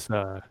baby. It's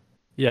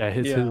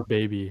his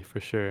baby for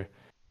sure.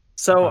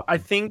 So I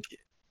think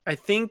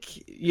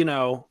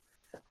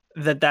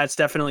that's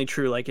definitely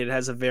true. Like it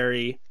has a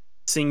very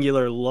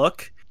singular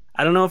look.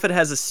 I don't know if it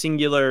has a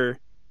singular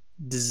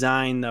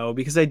design though,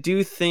 because I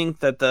do think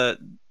that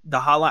the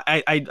hotline.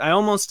 I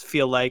almost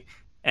feel like,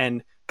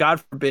 and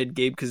God forbid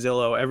Gabe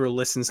Cazillo ever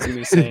listens to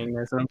me saying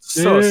this. I'm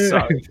so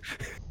sorry.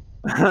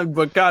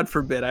 But God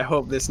forbid, I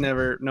hope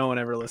no one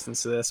ever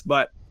listens to this.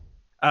 But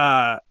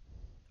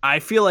I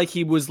feel like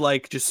he was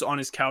like just on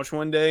his couch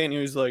one day and he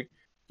was like,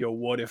 yo,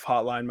 what if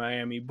Hotline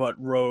Miami but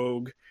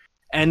Rogue?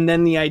 And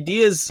then the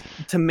ideas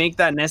to make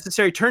that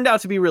necessary turned out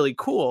to be really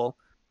cool,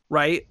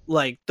 right?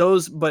 Like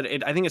those, but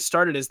I think it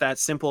started as that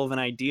simple of an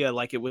idea.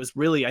 Like it was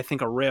really, I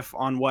think, a riff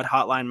on what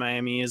Hotline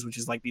Miami is, which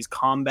is like these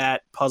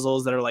combat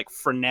puzzles that are like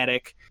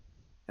frenetic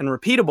and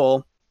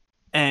repeatable.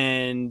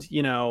 And,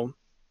 you know,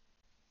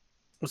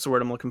 what's the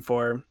word I'm looking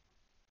for?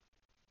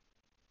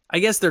 I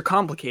guess they're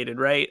complicated,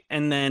 right?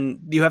 And then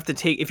you have to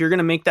take, if you're going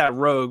to make that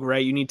rogue,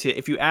 right, you need to,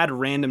 if you add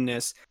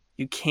randomness,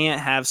 you can't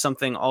have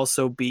something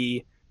also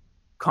be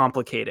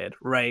complicated,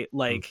 right?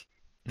 Like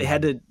they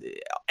had to,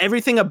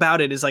 everything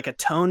about it is like a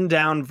toned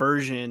down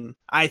version,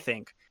 I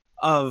think,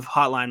 of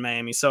Hotline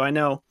Miami. So I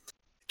know,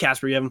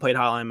 Casper, you haven't played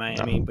Hotline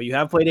Miami, but you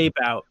have played Ape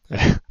Out.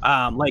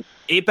 Like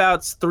Ape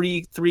Out's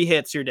three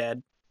hits, you're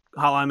dead.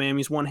 Hotline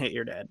Miami's one hit,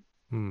 you're dead,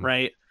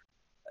 right?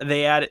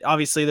 They add,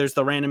 obviously there's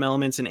the random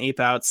elements in Ape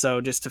Out.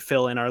 So just to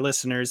fill in our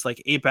listeners,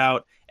 like Ape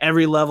Out,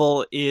 every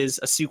level is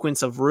a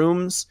sequence of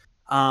rooms.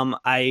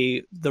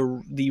 The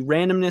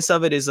randomness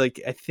of it is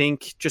like, I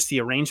think just the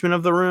arrangement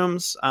of the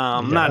rooms.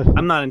 I'm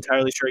not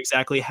entirely sure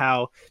exactly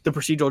how the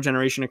procedural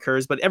generation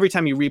occurs, but every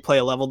time you replay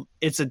a level,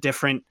 it's a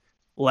different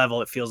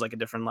level. It feels like a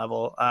different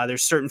level.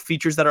 There's certain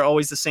features that are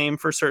always the same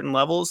for certain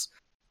levels.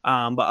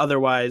 But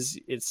otherwise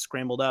it's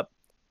scrambled up.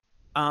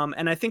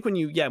 And I think when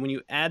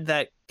you add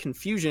that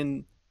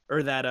confusion,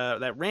 or that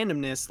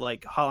randomness,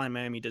 like Hotline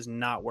Miami does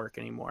not work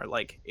anymore.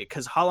 Like,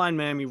 because Hotline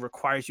Miami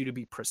requires you to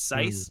be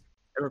precise.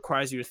 It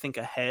requires you to think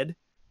ahead.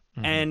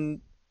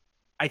 And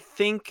I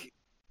think,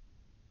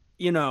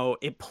 you know,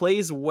 it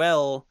plays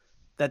well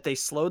that they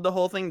slowed the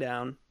whole thing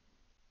down.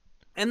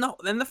 And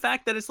the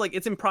fact that it's like,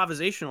 it's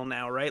improvisational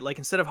now, right? Like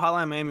instead of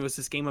Hotline Miami was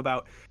this game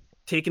about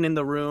taking in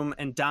the room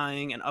and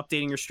dying and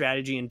updating your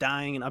strategy and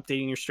dying and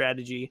updating your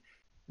strategy.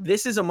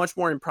 This is a much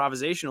more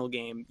improvisational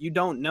game. You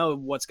don't know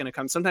what's going to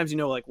come. Sometimes you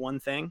know like one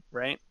thing,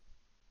 right?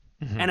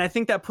 And I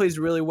think that plays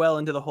really well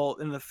into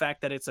the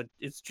fact that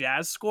it's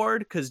jazz scored,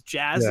 because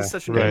jazz is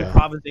such an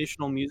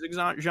improvisational music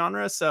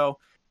genre. So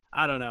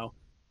I don't know.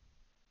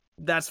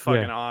 That's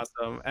fucking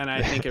awesome. And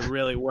I think it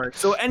really works.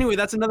 So anyway,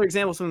 that's another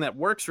example of something that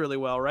works really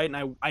well, right?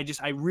 And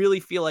I really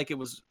feel like it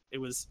was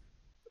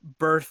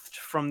birthed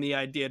from the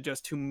idea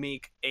just to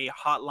make a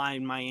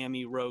Hotline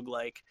Miami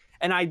roguelike.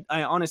 And I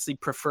honestly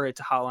prefer it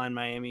to Hotline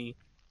Miami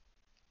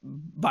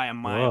by a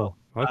mile.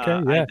 Whoa.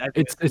 Okay, I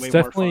it's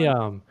definitely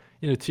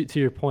you know, to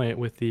your point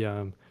with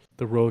the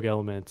rogue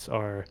elements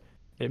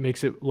it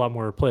makes it a lot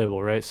more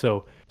replayable, right?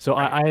 So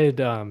I had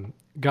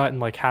gotten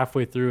like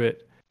halfway through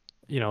it,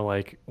 you know,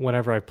 like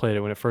whenever I played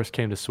it when it first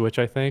came to Switch,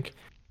 I think.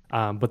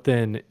 But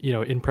then, you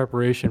know, in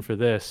preparation for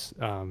this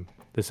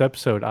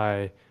episode,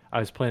 I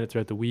was playing it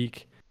throughout the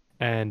week,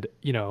 and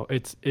you know,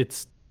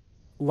 it's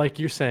like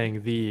you're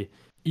saying,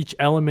 each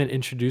element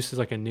introduces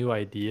like a new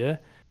idea,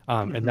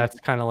 and that's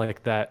kind of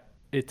like that.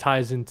 It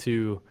ties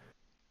into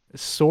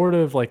sort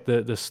of like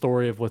the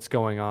story of what's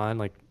going on,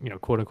 like, you know,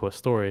 quote unquote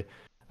story.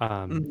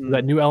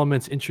 That new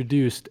element's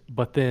introduced,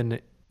 but then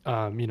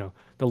you know,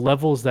 the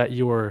levels that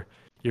you're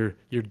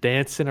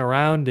dancing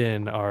around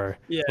in are,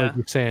 like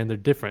you're saying, they're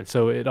different.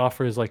 So it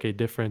offers like a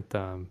different.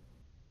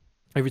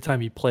 Every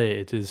time you play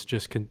it, is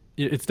just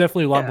it's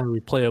definitely a lot more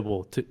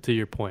replayable to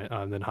your point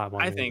than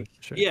Hotline. I think,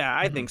 sure.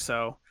 I think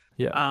so.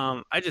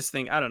 Yeah. I just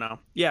think, I don't know.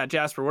 Yeah,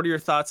 Jasper, what are your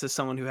thoughts as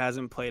someone who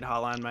hasn't played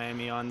Hotline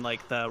Miami on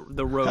like the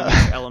rogue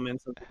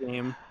elements of the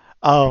game?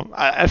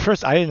 At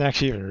first I didn't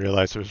actually even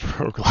realize it was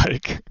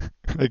roguelike.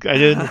 Like I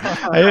didn't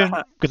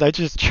because I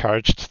just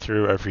charged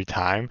through every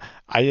time.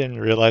 I didn't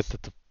realize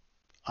that the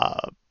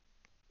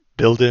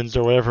build-ins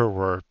or whatever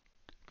were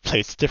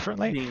placed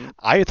differently.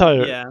 I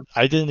thought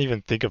I didn't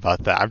even think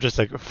about that. I'm just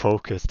like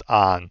focused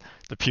on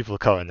the people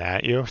coming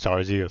at you, so I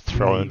was either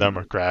throwing them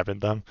or grabbing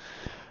them.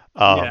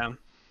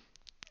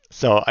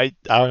 So I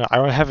don't know. I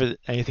don't have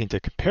anything to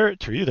compare it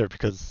to either,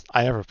 because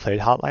I never played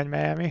Hotline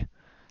Miami.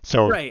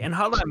 So right, and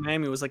Hotline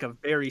Miami was like a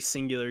very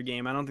singular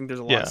game. I don't think there's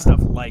a lot of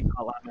stuff like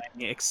Hotline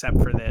Miami except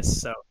for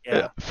this. So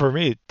for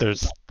me,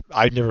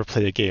 I've never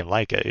played a game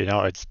like it. You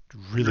know, it's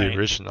really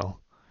original.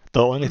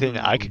 The only thing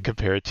that I could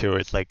compare it to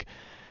is like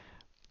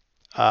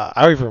I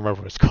don't even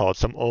remember what it's called.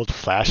 Some old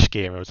Flash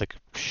game. It was like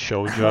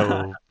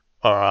Shoujo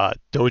or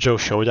Dojo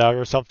Showdown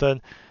or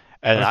something,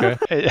 and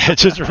it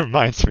just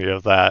reminds me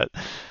of that.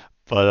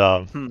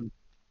 But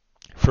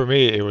for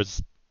me, it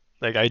was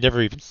like I'd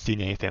never even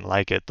seen anything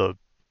like it. The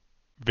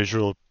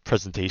visual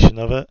presentation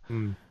of it.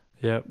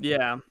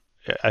 Yeah.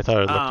 I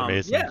thought it looked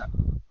amazing.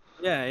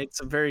 Yeah,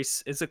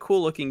 it's a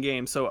cool looking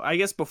game. So I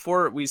guess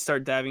before we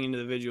start diving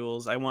into the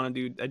visuals,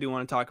 I do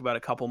want to talk about a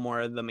couple more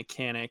of the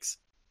mechanics.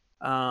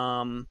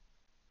 I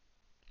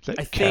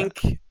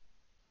think.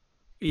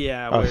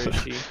 Yeah, where is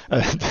she?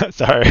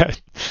 Sorry.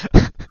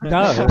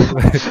 No.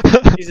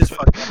 She's just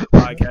fucking up the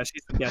podcast.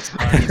 She's the guest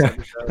on this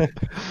episode.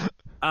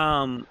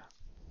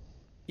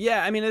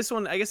 Yeah, I mean,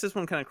 I guess this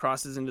one kind of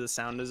crosses into the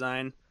sound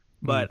design,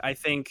 but I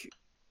think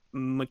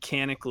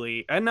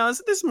mechanically, no,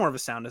 this is more of a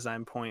sound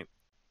design point.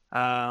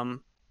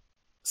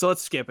 So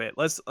let's skip it.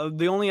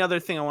 The only other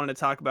thing I wanted to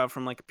talk about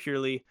from like a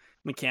purely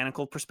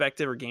mechanical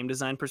perspective or game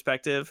design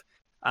perspective,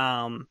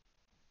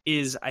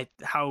 is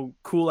how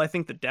cool I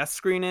think the death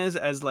screen is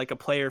as like a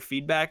player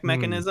feedback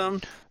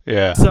mechanism.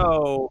 Yeah.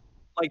 So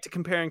like to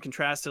compare and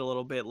contrast it a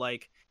little bit,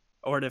 like,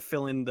 or to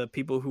fill in the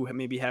people who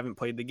maybe haven't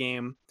played the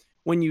game,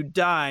 when you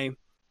die,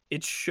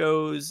 it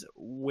shows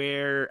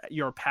where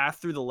your path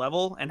through the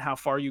level and how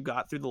far you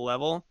got through the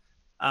level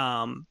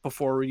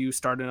before you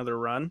start another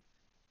run.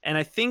 And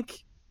I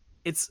think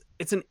it's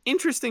an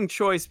interesting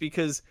choice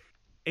because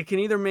it can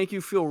either make you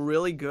feel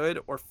really good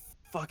or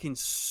fucking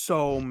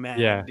so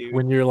mad, dude.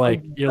 When you're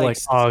like oh,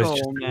 it's so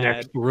just the mad.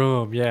 next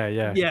room.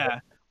 Yeah.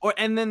 Or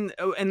and then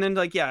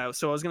like, yeah,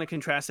 so I was gonna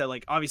contrast that,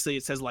 like, obviously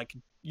it says like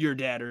you're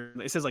dead, or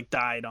it says like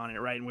died on it,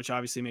 right? And which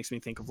obviously makes me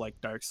think of like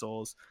Dark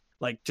Souls.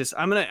 Like, just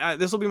I'm gonna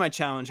this will be my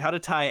challenge: how to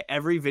tie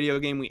every video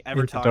game we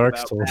ever talk about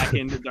back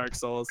into Dark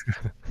Souls.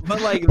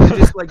 But like,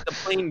 just like the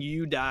plain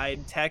 "you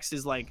died" text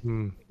is like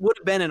would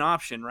have been an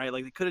option, right?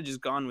 Like they could have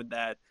just gone with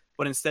that,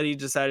 but instead he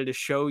decided to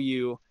show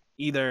you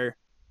either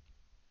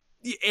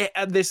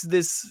this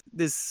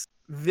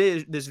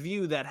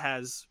view that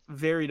has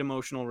varied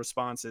emotional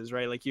responses,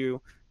 right?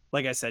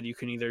 Like I said, you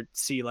can either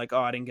see like,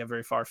 oh, I didn't get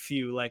very far,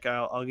 phew, like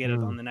I'll get it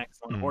on the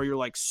next one, or you're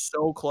like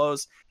so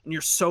close and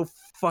you're so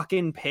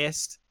fucking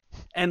pissed.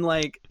 And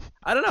like,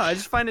 I don't know, I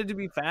just find it to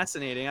be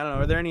fascinating. I don't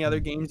know, are there any other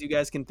games you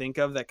guys can think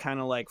of that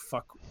kind of like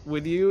fuck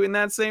with you in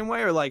that same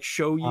way, or like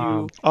show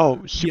you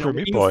Super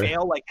Meat you Boy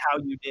fail, like how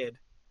you did?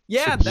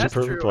 Yeah, that's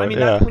Super true. Meat Boy, I mean,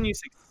 that's when you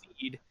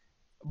succeed.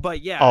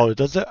 But yeah. Oh,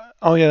 does it?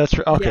 Oh, yeah, that's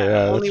true. Okay,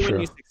 yeah, only that's when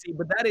true. you succeed.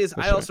 But that is,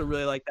 That's I right. also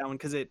really like that one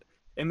because it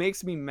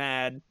makes me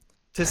mad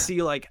to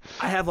see like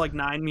I have like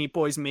 9 Meat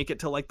Boys make it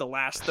to like the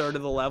last third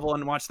of the level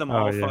and watch them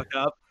all fuck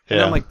up, and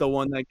I'm like the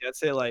one that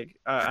gets it. Like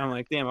I'm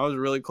like, damn, I was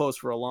really close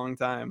for a long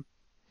time.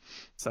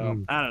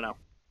 So I don't know.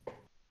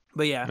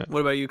 But yeah, what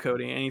about you,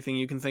 Cody? Anything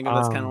you can think of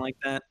that's kind of like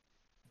that?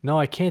 No,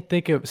 I can't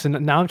think of. So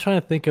now I'm trying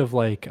to think of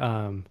like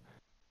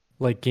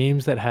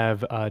games that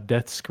have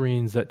death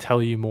screens that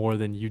tell you more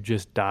than you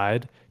just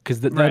died, because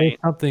that is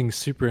something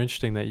super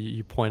interesting that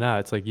you point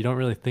out. It's like you don't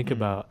really think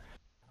about.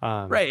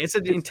 Right, it's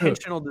an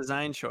intentional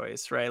design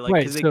choice, right? Like,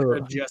 because they could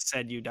have just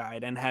said you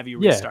died and have you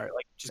restart,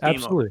 like just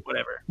game over,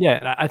 whatever. Yeah,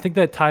 and I think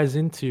that ties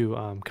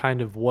into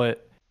kind of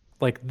what,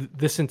 like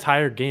this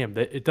entire game,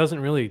 that it doesn't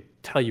really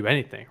tell you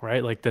anything,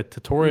 right? Like the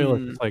tutorial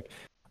is like,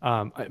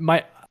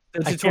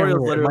 the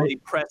tutorial literally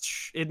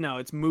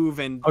it's move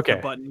and the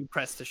button you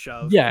press to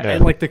shove. Yeah,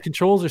 and like the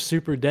controls are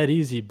super dead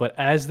easy, but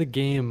as the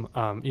game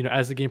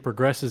as the game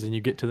progresses and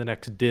you get to the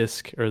next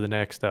disc or the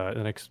next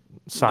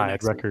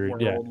side record,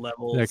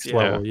 levels, next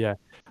level,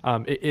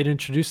 it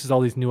introduces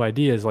all these new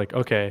ideas. Like,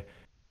 okay,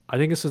 I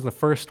think this is the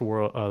first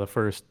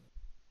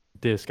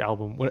disc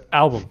album,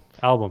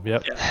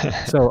 yep.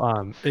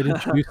 So it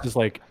introduces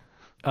like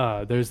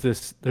there's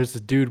this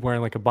dude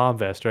wearing like a bomb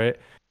vest, right?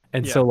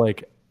 And so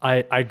like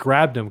I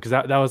grabbed him because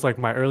that was like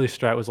my early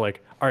strat was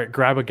like, all right,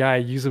 grab a guy,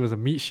 use him as a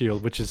meat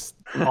shield, which is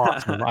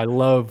awesome. I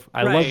love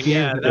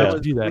games that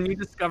do that. When you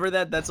discover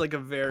that, that's like a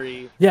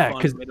very fun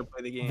way to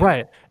play the game.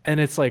 Right. And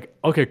it's like,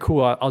 okay,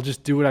 cool, I'll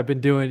just do what I've been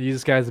doing, use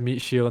this guy as a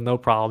meat shield, no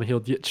problem. He'll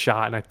get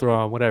shot and I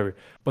throw him, whatever.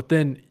 But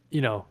then,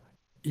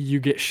 you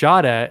get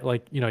shot at,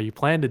 like, you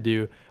plan to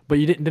do, but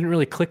you didn't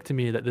really click to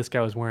me that this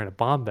guy was wearing a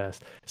bomb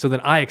vest. So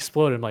then I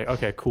exploded. I'm like,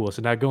 okay, cool.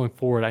 So now going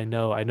forward, I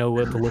know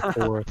what to look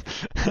for.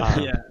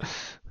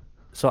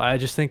 So I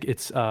just think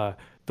it's the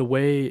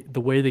way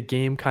the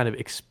game kind of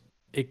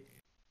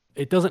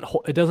it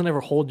doesn't ever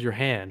hold your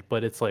hand,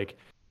 but it's like,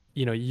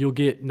 you'll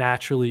get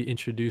naturally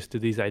introduced to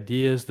these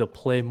ideas. They'll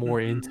play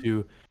more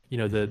into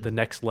the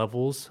next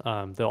levels.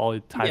 They'll all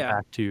tie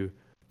back to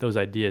those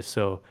ideas.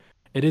 So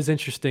it is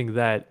interesting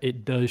that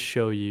it does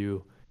show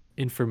you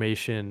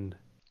information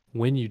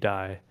when you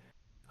die.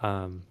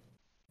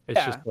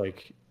 It's just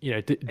like,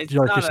 like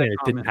you're saying,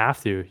 it didn't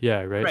have to.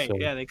 Yeah, right. So,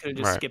 they could have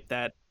just skipped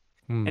that.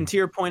 And to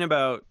your point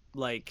about,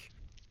 like,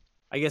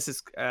 I guess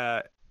it's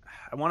I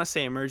want to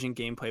say emergent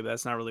gameplay, but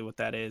that's not really what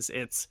that is.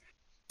 It's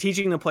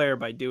teaching the player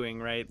by doing,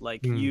 right?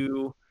 Like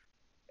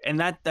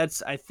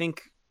that's I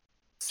think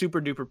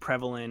super duper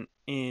prevalent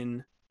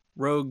in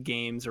rogue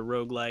games or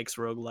roguelikes,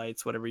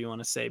 roguelites, whatever you want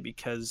to say,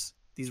 because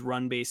these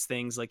run-based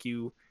things, like,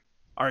 you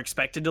are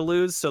expected to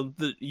lose, so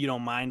you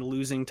don't mind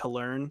losing to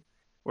learn.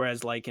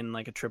 Whereas like in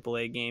like a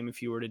AAA game,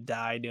 if you were to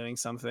die doing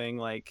something,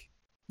 like,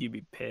 you'd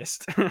be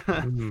pissed. I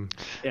don't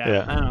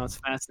know, it's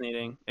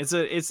fascinating. It's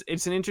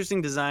an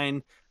interesting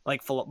design,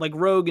 like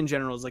Rogue in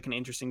general is like an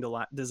interesting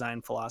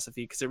design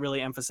philosophy, because it really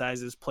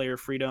emphasizes player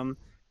freedom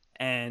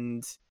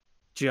and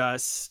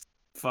just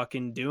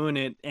fucking doing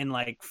it and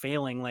like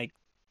failing. Like,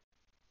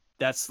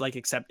 that's like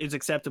it's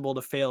acceptable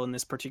to fail in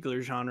this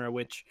particular genre,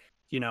 which,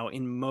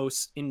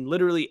 in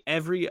literally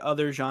every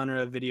other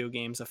genre of video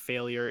games, a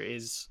failure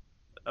is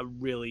a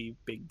really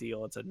big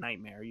deal. It's a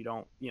nightmare. You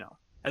don't,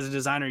 as a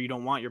designer, you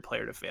don't want your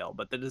player to fail,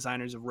 but the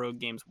designers of rogue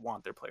games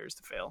want their players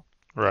to fail.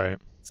 Right.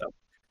 So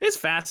it's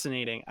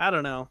fascinating. I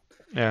don't know.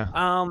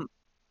 Yeah.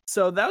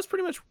 So that was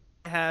pretty much what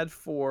I had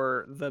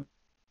for the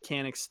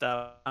mechanic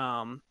stuff.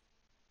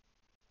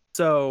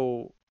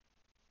 So,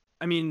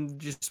 I mean,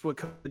 just what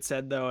Code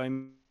said though,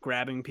 I'm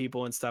grabbing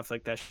people and stuff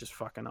like that's just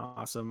fucking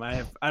awesome.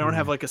 I don't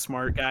have like a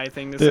smart guy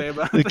thing to say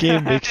about the that.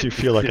 game makes you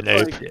feel like an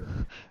ape.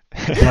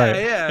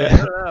 Yeah, I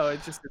don't know.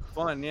 It's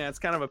fun. Yeah, it's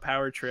kind of a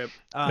power trip.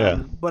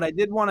 But I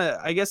did want to.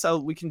 I guess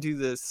we can do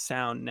the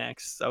sound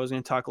next. I was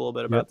going to talk a little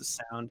bit about the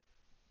sound.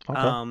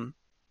 Okay.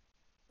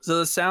 So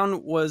the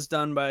sound was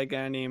done by a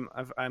guy named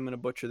I'm going to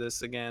butcher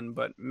this again,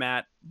 but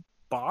Matt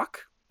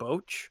Bach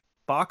or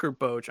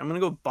Boch. I'm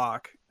going to go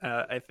Bach.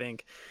 I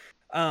think.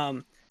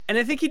 And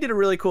I think he did a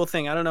really cool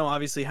thing. I don't know,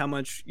 obviously, how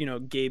much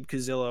Gabe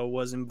Kazillo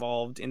was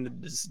involved in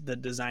the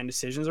design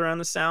decisions around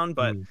the sound,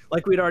 but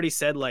like we'd already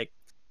said, like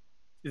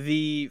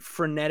the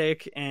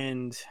frenetic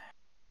and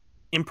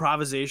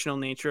improvisational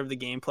nature of the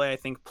gameplay, I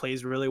think,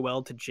 plays really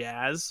well to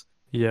jazz.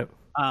 Yep.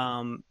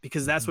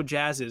 Because that's what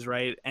jazz is,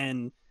 right?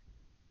 And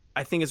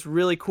I think it's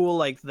really cool.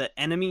 Like the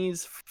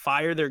enemies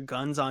fire their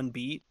guns on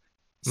beat.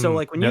 So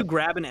like when you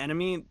grab an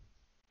enemy,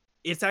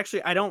 it's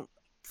actually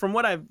from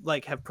what I've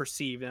have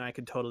perceived, and I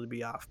could totally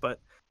be off, but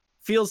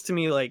feels to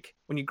me like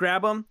when you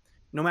grab them,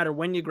 no matter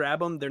when you grab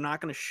them, they're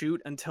not going to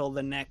shoot until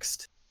the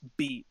next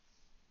beat,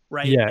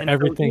 right? Yeah, and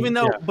everything. Even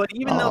though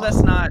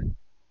that's not,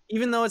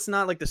 even though it's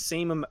not like the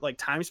same like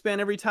time span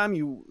every time,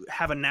 you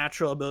have a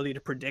natural ability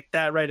to predict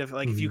that, right? If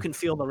if you can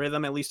feel the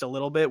rhythm at least a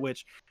little bit,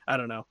 which I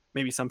don't know,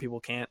 maybe some people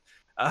can't.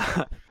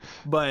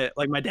 But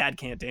like my dad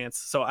can't dance,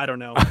 so I don't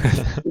know.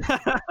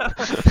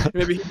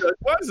 Maybe he's like,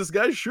 why is this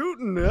guy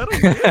shooting? I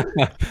don't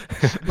know.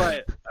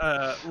 But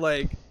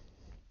like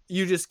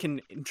you just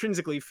can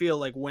intrinsically feel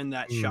like when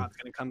that shot's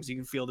gonna come, so you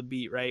can feel the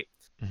beat, right?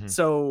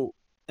 So,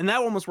 and that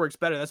almost works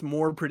better. That's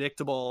more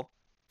predictable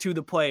to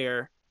the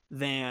player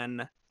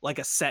than like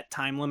a set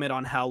time limit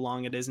on how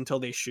long it is until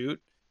they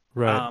shoot.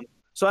 Right.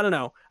 So I don't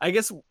know. I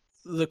guess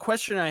the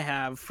question I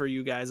have for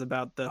you guys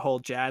about the whole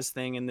jazz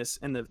thing and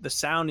the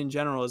sound in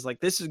general is like,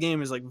 this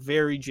game is like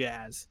very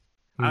jazz.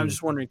 I'm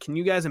just wondering, can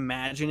you guys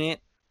imagine it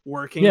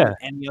working in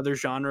any other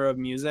genre of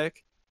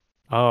music?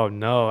 Oh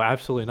no,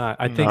 absolutely not.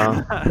 I think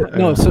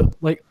no. So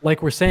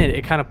like we're saying,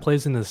 it kind of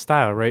plays into the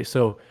style, right?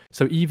 So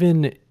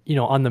even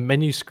on the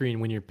menu screen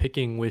when you're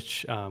picking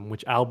which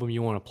album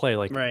you want to play,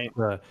 like right.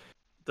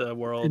 The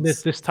world. And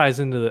this ties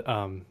into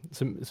the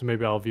so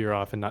maybe I'll veer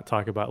off and not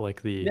talk about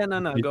like the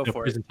go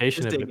for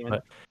presentation it. of it,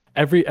 but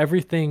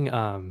everything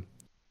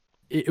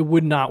it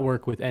would not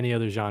work with any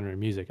other genre of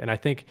music. And I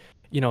think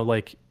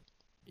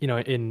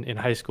in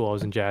high school I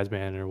was in jazz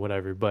band or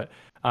whatever, but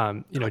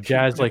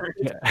jazz like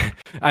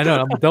I know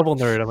I'm a double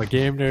nerd, I'm a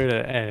game nerd,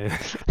 and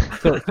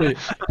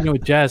so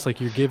jazz,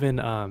 like you're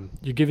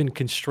given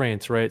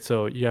constraints, right?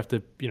 So you have to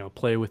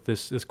play with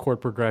this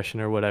chord progression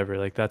or whatever,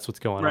 like that's what's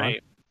going on.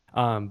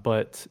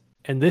 But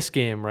in this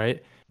game,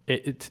 right,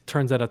 it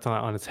turns that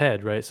on its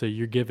head, right? So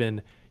you're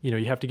given,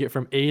 you have to get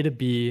from A to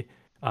B.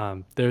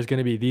 There's going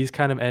to be these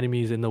kind of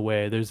enemies in the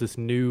way. There's this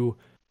new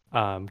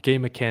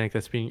game mechanic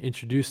that's being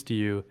introduced to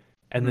you,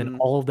 and then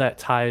all of that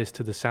ties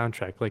to the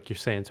soundtrack, like you're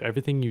saying. So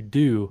everything you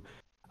do,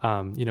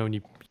 when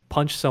you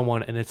punch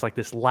someone and it's like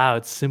this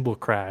loud cymbal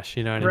crash,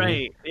 you know what I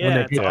mean? Yeah, when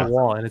they hit the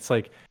wall, and it's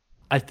like,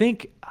 I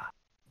think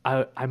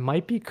I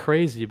might be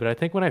crazy, but I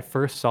think when I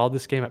first saw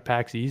this game at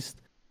PAX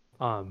East,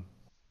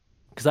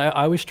 because I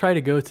always try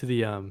to go to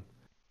the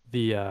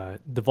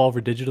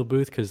Devolver Digital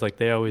booth, because like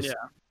they always,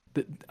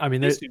 I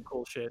mean, they do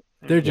cool shit.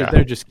 They're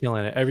just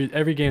killing it.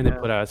 Every game they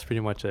put out is pretty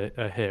much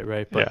a hit,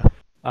 right? But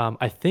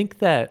I think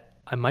that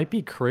I might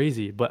be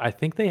crazy, but I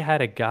think they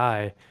had a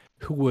guy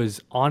who was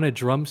on a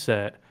drum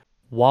set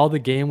while the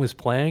game was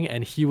playing,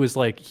 and he was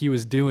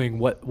doing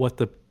what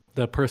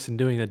the person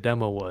doing the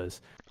demo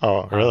was.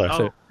 Oh, really?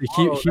 So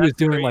he was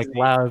doing like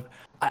loud.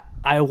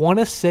 I want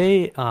to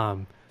say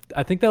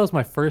I think that was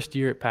my first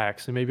year at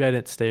PAX, so maybe I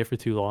didn't stay for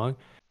too long.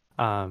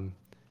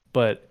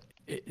 But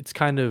it's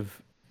kind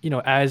of,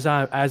 as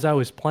I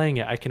was playing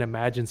it, I can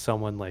imagine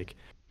someone like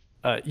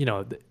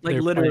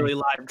literally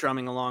live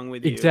drumming along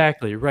with you.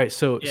 Exactly, right.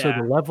 So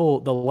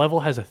the level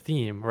has a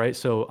theme, right?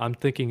 So I'm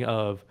thinking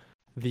of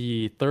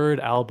the third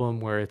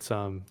album where it's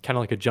kind of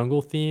like a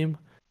jungle theme,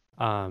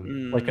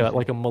 like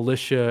a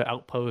militia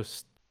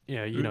outpost. You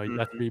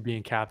have to be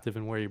being captive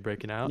and where you're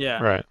breaking out.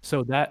 Yeah, right.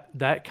 So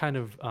that kind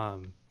of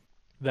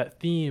that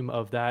theme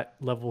of that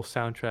level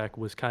soundtrack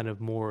was kind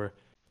of more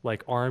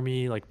like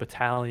army, like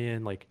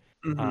battalion, like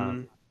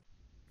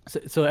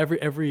so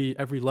every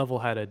level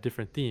had a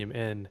different theme,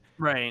 and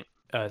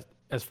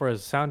as far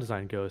as sound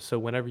design goes, so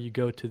whenever you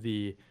go to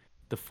the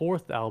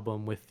fourth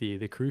album with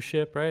the cruise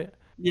ship, right?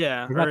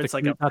 Yeah, or it's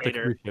like a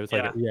freighter. It's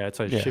like it's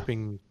like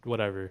shipping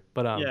whatever,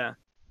 but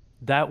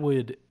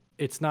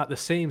it's not the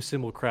same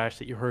cymbal crash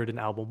that you heard in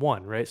album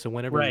 1, right? So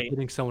whenever you're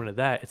hitting someone to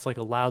that, it's like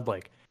a loud,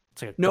 like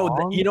it's like a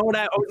gong. You know what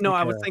I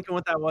was thinking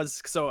what that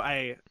was. So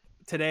I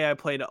today I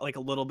played like a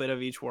little bit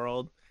of each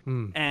world.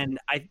 Mm. And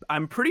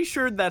I'm pretty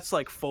sure that's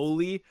like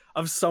Foley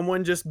of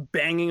someone just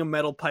banging a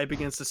metal pipe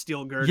against a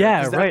steel girder.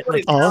 Yeah, 'Cause that's right. what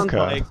Like, it sounds okay.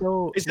 like.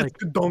 So, It's like,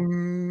 just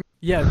dong.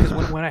 yeah,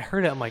 because when I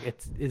heard it, I'm like,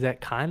 is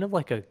that kind of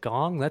like a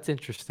gong? That's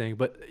interesting.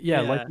 But yeah,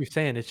 like Yeah. you're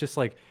saying, it's just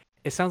like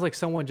it sounds like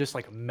someone just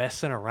like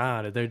messing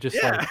around, and they're just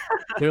Yeah. like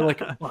they're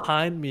like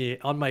behind me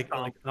on my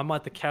Stomp. like I'm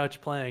at the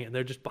couch playing, and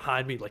they're just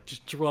behind me like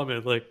just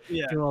drumming, like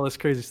Yeah. doing all this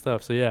crazy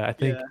stuff. So yeah, I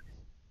think Yeah.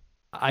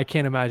 I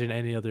can't imagine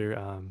any other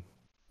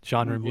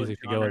genre of What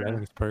music to go with. I genre?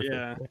 think it's perfect.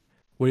 Yeah.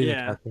 What do you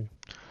Yeah. think, Catherine?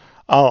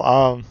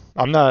 Oh,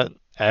 I'm not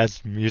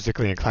as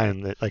musically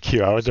inclined like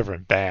you. I was never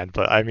in band,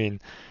 but I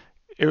mean,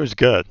 it was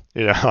good.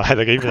 You know,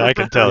 like even I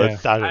can tell Yeah. it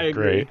sounded I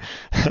agree.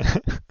 great.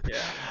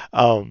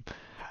 Yeah.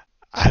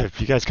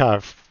 If you guys kind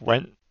of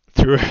went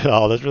through it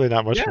all, there's really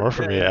not much Yeah, more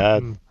for me to yeah.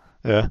 add.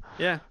 Yeah.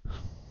 Yeah.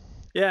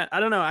 Yeah, I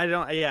don't know.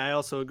 I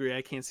also agree.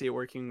 I can't see it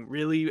working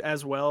really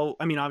as well.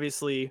 I mean,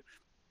 obviously,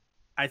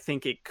 I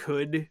think it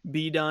could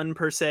be done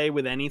per se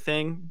with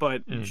anything,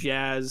 but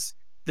jazz,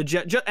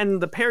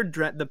 and the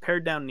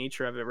pared down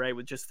nature of it, right,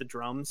 with just the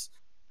drums,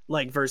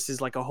 like versus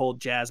like a whole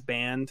jazz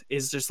band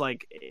is just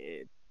like,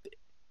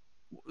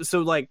 so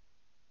like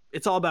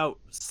it's all about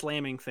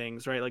slamming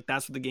things, right? Like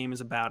that's what the game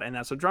is about, and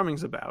that's what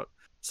drumming's about.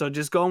 So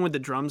just going with the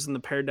drums and the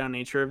pared down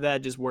nature of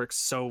that just works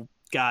so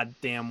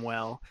goddamn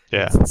well.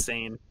 Yeah. It's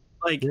insane.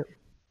 Like, Yep.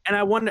 and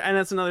I wonder, and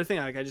that's another thing.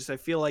 Like, I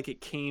feel like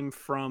it came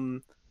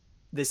from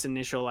this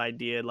initial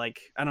idea.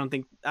 Like, I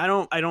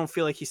don't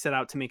feel like he set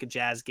out to make a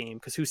jazz game,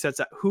 because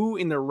who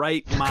in their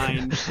right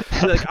mind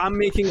like, I'm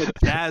making a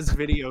jazz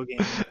video game?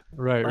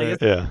 Right, Like, right.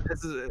 Yeah.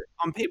 this is,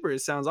 on paper,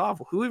 it sounds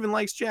awful. Who even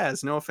likes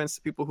jazz? No offense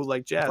to people who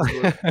like jazz.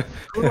 But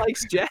who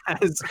likes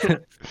jazz?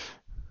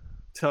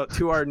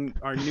 To our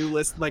new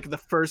list, like the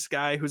first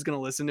guy who's gonna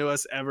listen to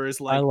us ever is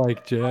I like,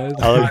 like jazz.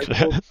 I like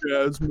 "I love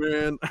jazz,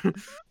 man."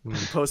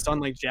 Post on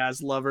like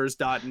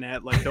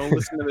jazzlovers.net, like, don't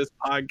listen to this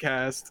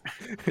podcast.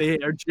 They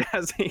are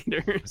jazz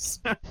haters.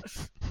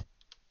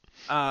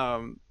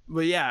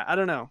 But yeah, I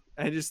don't know.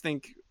 I just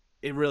think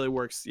it really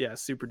works,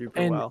 super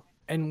duper well.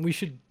 And we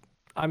should,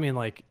 I mean,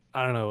 like,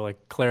 I don't know,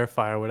 like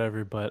clarify or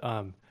whatever, but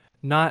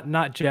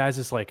not jazz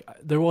is like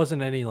there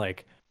wasn't any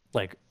like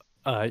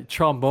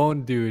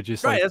trombone dude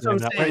just Right, like that's what I'm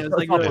doing that, saying. right? It's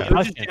like, all it was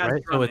percussion, just jazz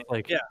right? So drumming. it's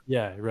like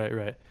Yeah. right.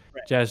 Right.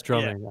 Jazz Yeah.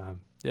 drumming,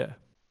 yeah.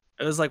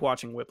 It was like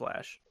watching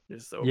Whiplash.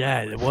 Just over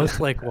Yeah, and it over. was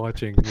like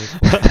watching.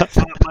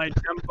 Not my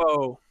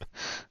tempo.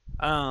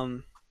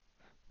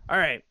 All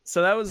right,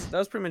 so that was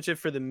pretty much it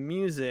for the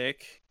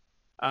music.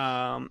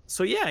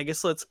 So yeah, I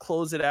guess let's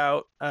close it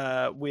out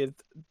with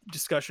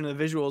discussion of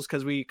the visuals,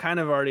 because we kind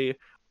of already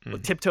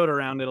tiptoed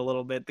around it a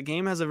little bit. The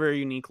game has a very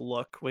unique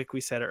look, like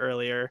we said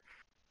earlier.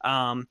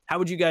 How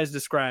would you guys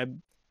describe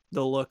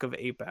the look of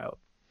Ape Out?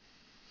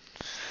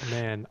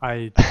 Man,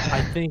 I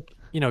think,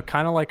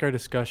 kind of like our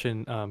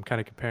discussion, kind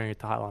of comparing it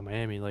to Hotline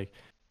Miami, like,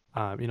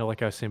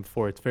 like I was saying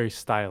before, it's very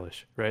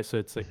stylish, right? So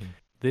it's like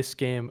this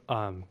game,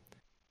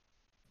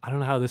 I don't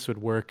know how this would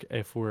work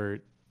if we're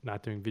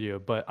not doing video,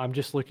 but I'm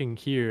just looking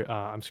here.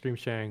 I'm screen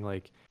sharing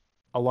like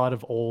a lot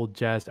of old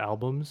jazz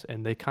albums,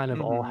 and they kind of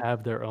all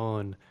have their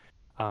own,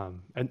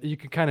 and you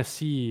can kind of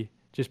see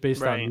just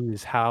based Right. on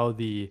these how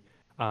the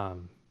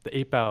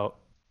Ape Out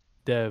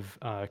dev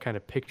kind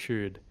of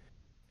pictured,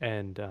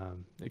 and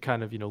it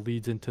kind of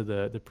leads into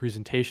the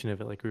presentation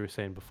of it, like we were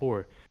saying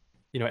before.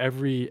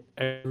 Every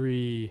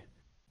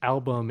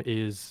album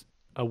is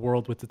a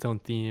world with its own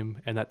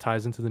theme, and that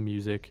ties into the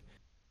music.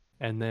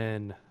 And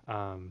then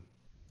and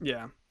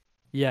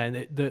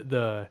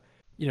the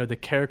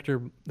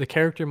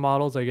character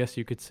models, I guess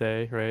you could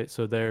say, right?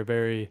 So they're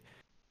very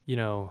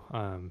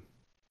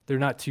they're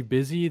not too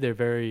busy, they're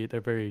very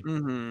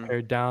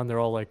pared down, they're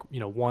all like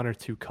one or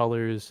two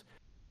colors.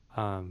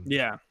 And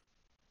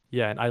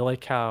I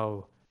like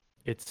how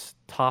it's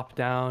top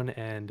down,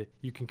 and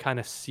you can kind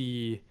of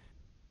see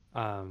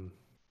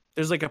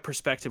there's like a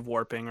perspective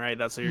warping, right?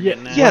 That's what you're Yeah,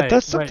 getting at. yeah, right,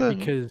 that's right, something.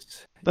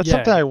 because That's yeah,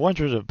 something I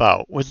wondered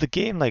about. Was the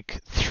game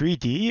like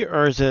 3D,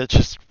 or is it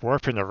just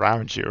warping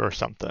around you or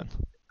something?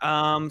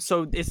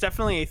 So it's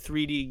definitely a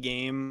 3D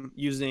game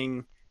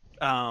using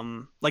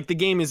like the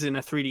game is in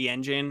a 3D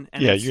engine,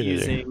 and Yeah, it's Unity.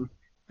 using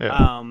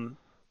Yeah.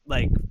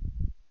 like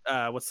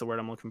what's the word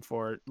I'm looking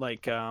for?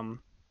 Like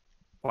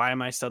why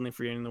am I suddenly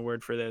forgetting the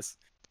word for this?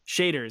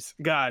 Shaders.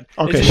 God.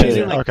 Okay, It's using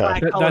shading, like okay.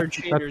 black colored that's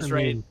shaders, the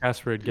right? main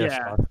Casper had guessed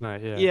Yeah. last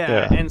night. Yeah. Yeah,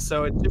 Yeah. and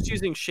so it's just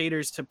using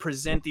shaders to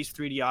present these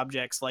 3D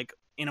objects like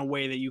in a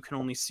way that you can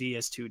only see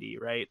as 2D,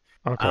 right?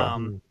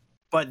 Okay.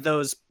 But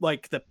those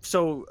like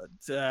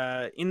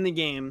in the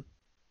game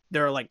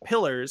there are like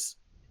pillars,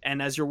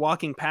 and as you're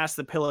walking past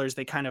the pillars,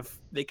 they kind of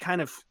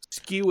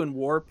skew and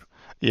warp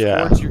Yeah.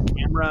 towards your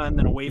camera and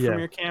then away Yeah. from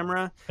your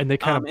camera. And they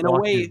kind of in a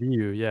block way- your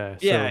view. Yeah.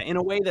 Yeah, So, in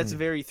a way that's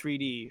very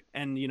 3D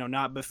and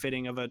not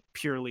befitting of a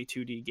purely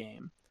 2D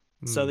game.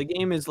 So the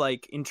game is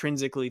like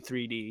intrinsically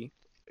 3D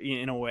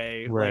in a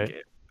way. Right.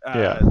 Like,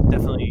 Yeah.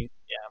 definitely.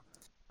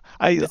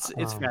 It's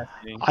Um,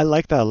 fascinating. I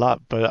like that a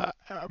lot, but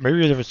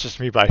maybe it was just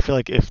me. But I feel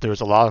like if there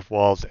was a lot of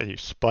walls and you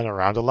spun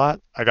around a lot,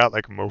 I got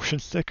like motion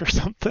sick or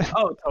something.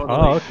 Oh, oh,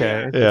 totally.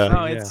 okay, Yeah.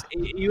 No,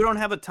 interesting. Yeah. you don't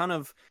have a ton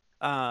of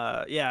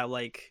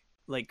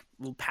like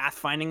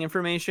pathfinding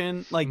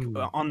information like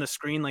Mm, on the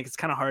screen. Like it's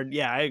kind of hard.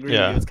 Yeah, I agree with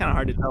you. Yeah. It's kind of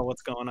hard to tell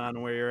what's going on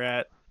and where you're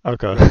at.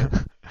 Okay. right.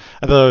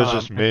 I thought it was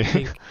just I me.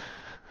 think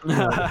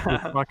if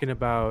we're talking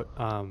about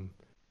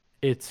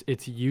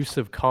its use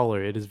of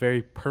color, it is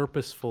very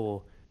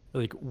purposeful.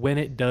 Like when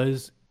it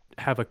does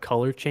have a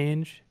color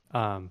change,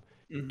 Mhm.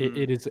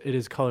 it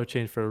is color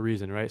change for a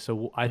reason, right?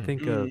 So I Mm.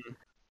 think of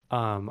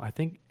I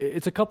think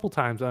it's a couple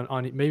times on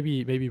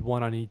maybe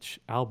one on each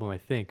album, I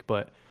think,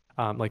 but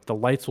like the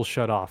lights will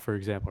shut off, for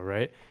example,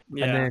 right? And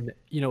Yeah. then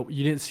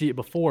you didn't see it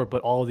before,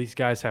 but all of these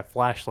guys have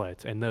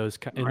flashlights, and and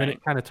then Right.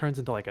 it kind of turns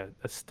into like a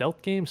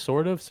stealth game,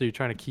 sort of. So you're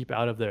trying to keep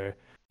out of their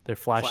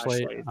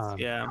flashlight Flashlights.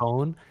 Yeah.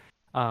 cone.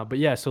 But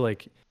yeah, so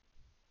like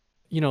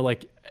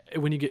like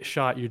when you get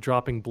shot, you're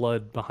dropping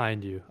blood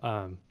behind you,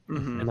 Mhm.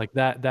 and like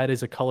that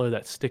is a color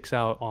that sticks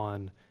out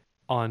on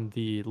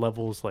the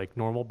levels like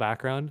normal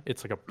background.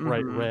 It's like a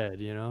bright Mhm.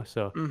 red.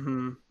 So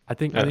Mhm. I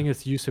think Yeah.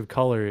 its use of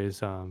color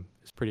is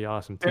pretty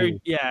awesome Very too.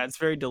 yeah, it's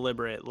very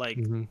deliberate. Like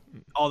Hmm.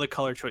 all the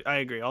color choice. I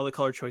agree. All the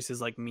color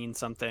choices like mean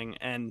something,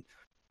 and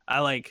I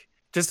like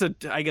just to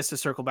I guess to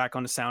circle back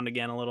on the sound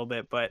again a little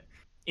bit, but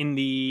in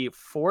the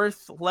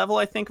fourth level,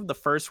 I think of the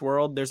first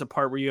world, there's a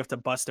part where you have to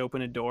bust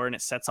open a door and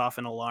it sets off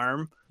an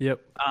alarm.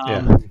 Yep.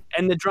 Yeah.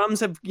 And the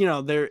drums have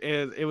there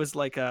it was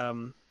like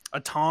a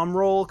tom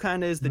roll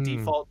kind of is the Mm.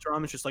 default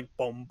drum. It's just like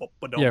boom, boom,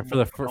 Yeah,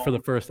 boom, for the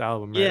first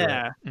album, right?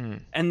 yeah.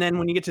 Mm. And then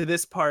when you get to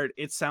this part,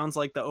 it sounds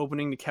like the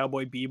opening to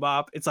Cowboy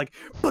Bebop. It's like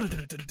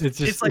It's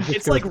just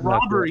it's like goes nuts,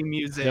 robbery yeah.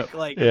 music, Yep.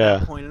 like at Yeah.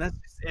 that point, and that's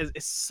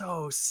it's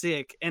so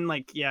sick. And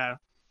like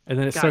And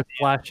then it God starts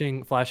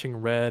flashing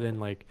red and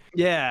like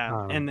yeah,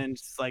 um and then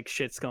it's like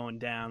shit's going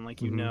down, like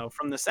mhm.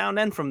 from the sound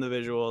and from the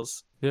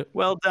visuals. Yep.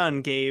 Well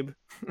done, Gabe.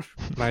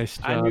 Nice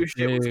I job, knew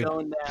shit was Gabe.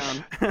 going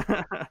down.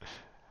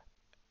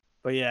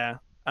 But yeah,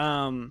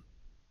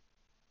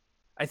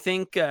 I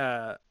think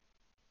the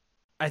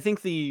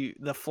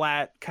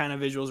flat kind of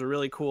visuals are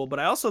really cool, but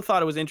I also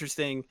thought it was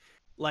interesting,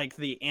 like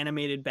the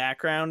animated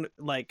background,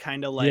 like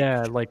kind of like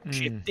Yeah, like Mm.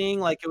 shifting,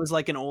 like it was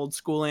like an old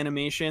school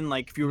animation,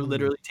 like if you were mm,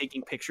 literally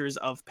taking pictures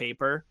of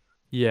paper.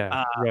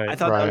 yeah, I right.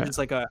 thought that was Right. just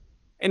like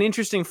an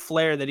interesting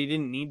flair that he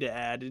didn't need to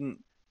add.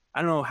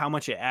 I don't know how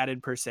much it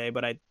added per se,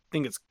 but I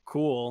think it's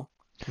cool.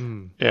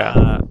 Mm.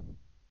 Yeah.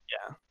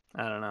 Yeah,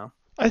 I don't know,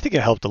 I think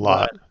it helped a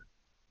lot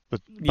by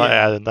yeah,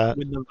 adding that.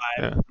 with the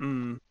Yeah.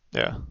 vibe.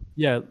 Yeah.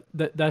 Yeah,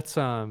 that's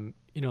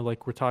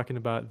like we're talking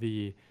about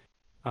the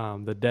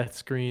death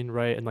screen,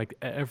 right? And like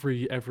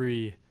every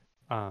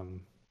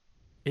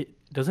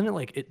it doesn't it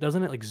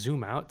like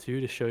zoom out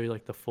too to show you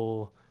like the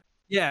full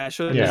Yeah, it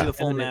shows Yeah. you the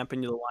full and then map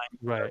and the line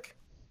right. work.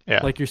 Yeah.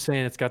 Like you're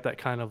saying, it's got that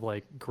kind of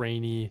like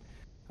grainy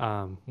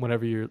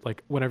whenever you're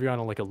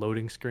on like a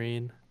loading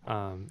screen,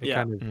 it Yeah.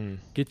 kind of Mm.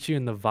 gets you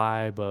in the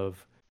vibe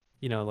of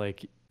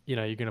like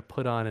you're gonna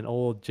put on an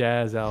old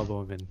jazz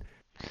album and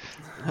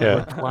Yeah.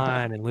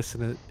 recline and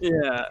listen to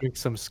Yeah. drink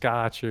some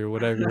scotch or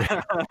whatever.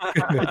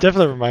 It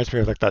definitely reminds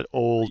me of like that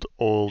old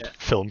Yeah.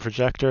 film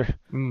projector.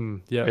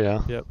 Yep.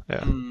 Yeah. Yep.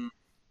 Yeah.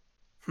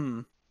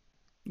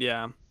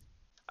 Yeah.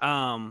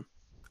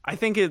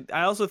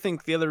 I also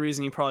think the other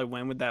reason he probably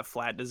went with that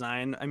flat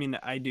design. I mean,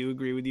 I do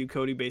agree with you,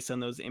 Cody, based on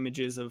those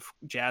images of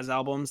jazz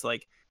albums.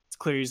 Like it's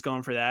clear he's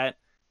going for that.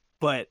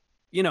 But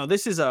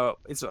this is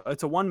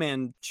it's a one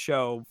man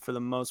show for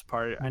the most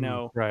part. I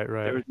know Right.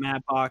 there was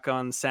Matt Bach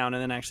on sound,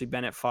 and then actually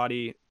Bennett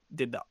Foddy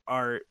did the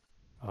art,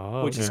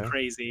 Oh, which is Yeah.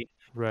 crazy.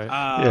 right.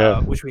 Yeah.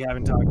 Which we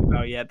haven't talked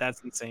about yet.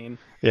 That's insane.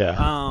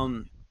 Yeah.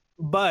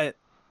 But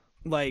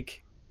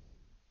like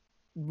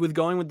with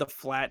going with the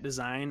flat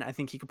design, I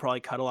think he could probably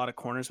cut a lot of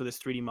corners with his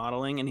 3D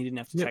modeling, and he didn't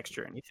have to Yep.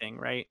 texture anything,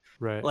 right?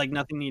 Right. Like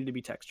nothing needed to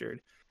be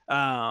textured.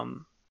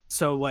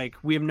 So like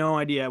we have no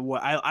idea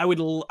what I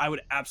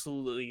would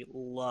absolutely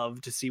love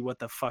to see what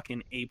the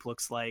fucking ape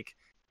looks like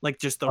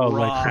just the Oh,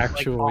 raw like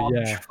actual,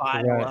 like, yeah,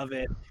 file right. of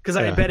it, because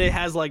I Yeah. bet it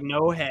has like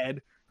no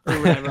head or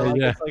whatever. Like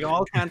Yeah. it's like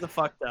all kinds of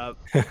fucked up.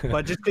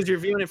 But just because you're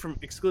viewing it from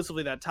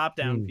exclusively that top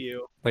down Mm.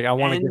 view, Like I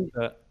want to and- get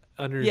the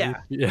underneath.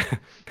 Yeah. Yeah.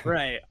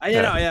 right?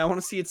 Yeah. I want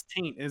to see its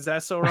taint. Is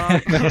that so wrong?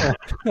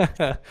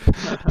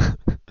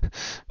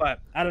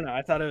 But I don't know.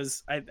 I thought it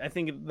was. I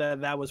think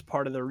that was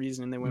part of the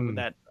reason they went with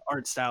that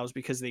art style, is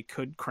because they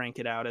could crank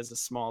it out as a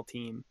small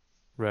team.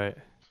 Right.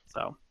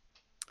 So,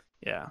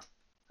 yeah.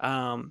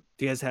 Do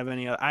you guys have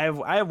any? I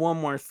have one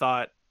more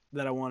thought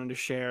that I wanted to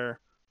share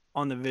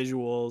on the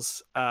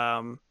visuals,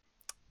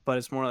 but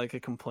it's more like a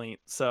complaint.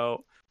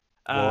 So,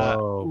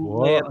 Whoa.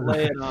 lay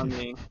it on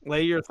me.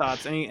 Lay your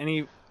thoughts.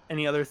 Any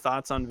other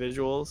thoughts on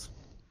visuals?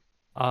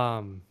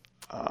 Uh,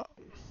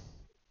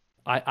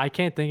 I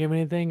can't think of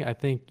anything. I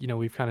think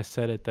we've kind of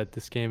said it that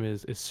this game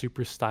is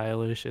super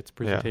stylish. Its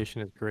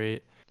presentation is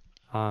great.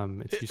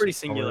 It's use pretty of color.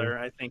 singular,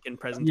 I think, in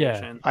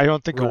presentation. I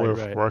don't think it Right, would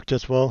have right. worked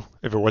as well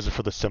if it wasn't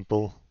for the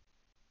simple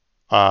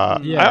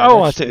Yeah, I don't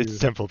want that's to say it's true.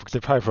 simple because they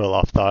probably put a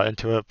lot of thought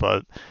into it,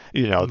 but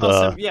you know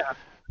Well, yeah,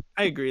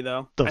 I agree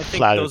though. the I think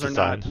flatter those are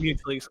not design.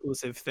 mutually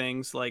exclusive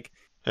things. Like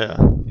Yeah,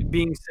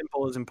 being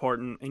simple is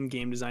important in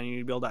game design. You need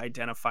to be able to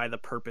identify the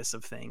purpose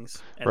of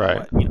things and right.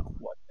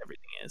 what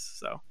everything is.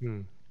 So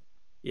Hmm.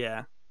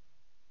 yeah.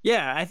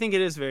 Yeah, I think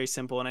it is very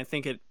simple, and I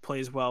think it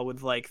plays well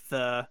with like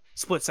the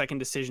split-second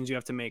decisions you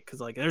have to make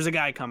because like there's a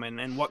guy coming,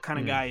 and what kind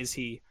of guy is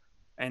he,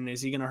 and is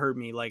he gonna hurt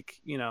me? Like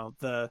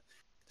the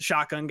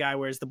shotgun guy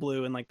wears the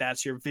blue, and like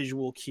that's your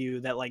visual cue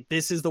that like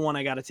this is the one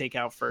I got to take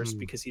out first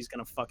because he's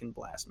gonna fucking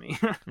blast me.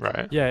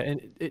 Right. Yeah,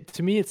 and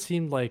to me it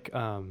seemed like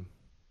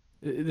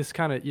this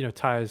kind of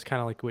ties kind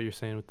of like what you're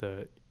saying with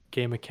the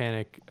game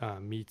mechanic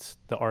meets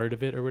the art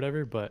of it or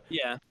whatever. But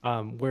Yeah,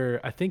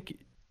 where I think,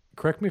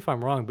 correct me if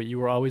I'm wrong, but you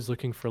were always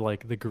looking for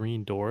like the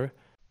green door.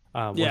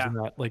 Yeah. Wasn't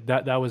that like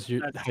that was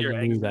That's how your you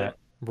knew exit. that?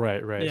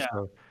 Right. Yeah.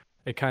 So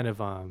it kind of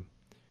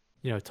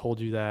told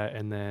you that,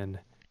 and then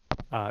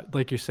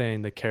like you're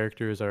saying, the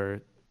characters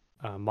are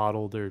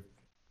modeled or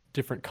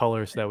different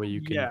colors, so that way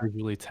you can Yeah.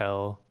 visually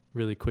tell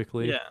really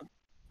quickly.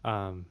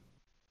 Yeah.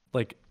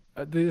 Like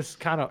this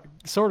kind of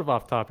sort of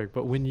off topic,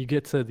 but when you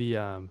get to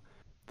the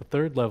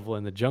third level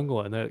in the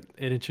jungle and it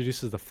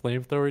introduces the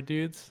flamethrower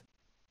dudes,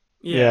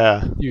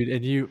 Yeah. dude,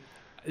 and you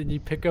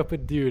pick up a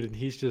dude and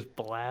he's just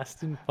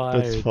blasting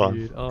fire, That's fun.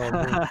 dude. Oh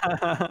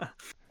man.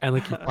 And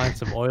like you find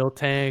some oil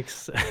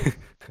tanks.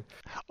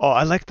 Oh,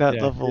 I like that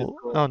Yeah, level.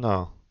 cool. Oh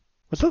no,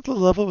 was that the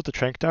level with the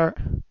trank dart?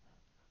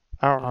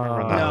 I don't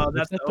remember now. No,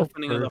 that's It's the at the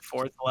opening of the first-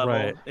 fourth level.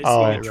 right. It's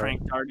Oh. you get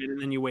trank darted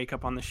and then you wake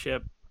up on the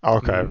ship.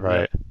 Okay, Mm,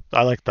 right.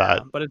 I like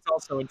that. But it's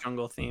also a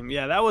jungle theme.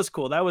 Yeah, that was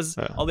cool. That was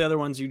Yeah. all the other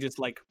ones. You just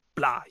like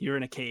blah, you're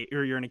in a cage,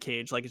 or you're in a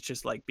cage. Like it's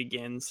just like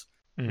begins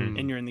Mm.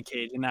 and you're in the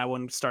cage, and that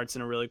one starts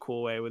in a really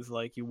cool way with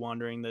like you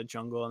wandering the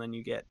jungle and then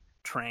you get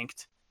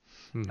tranked.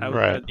 Mhm.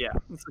 Right. Yeah,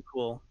 it's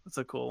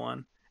a cool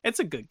one. It's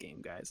a good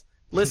game, guys.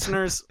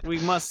 Listeners, we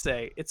must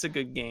say it's a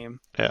good game.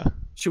 Yeah.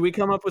 Should we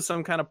come up with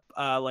some kind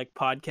of like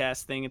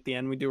podcast thing at the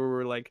end we do where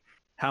we're like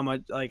how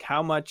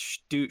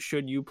much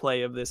should you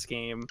play of this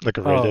game? Like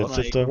a rated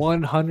like, system.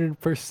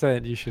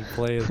 100% you should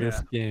play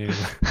this game.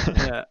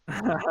 Yeah.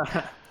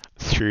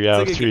 3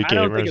 out of It's a good 3 game. I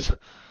don't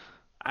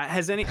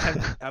think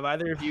gamers. have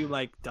either of you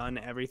like done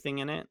everything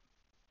in it?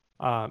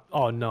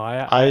 Oh no,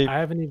 I I-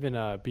 haven't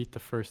even beat the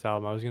first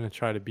album. I was gonna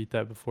try to beat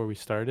that before we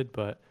started,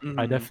 but I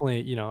Mhm.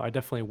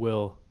 definitely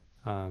will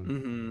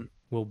Mhm.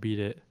 will beat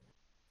it.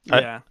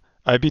 Yeah.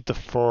 I beat the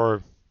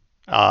 4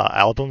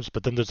 albums,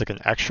 but then there's like an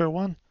extra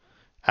one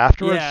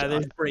afterwards. Yeah,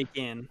 there's Break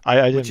In, I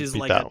didn't which is beat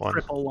like that a one.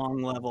 triple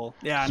long level.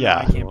 Yeah, Yeah. no,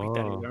 I can't beat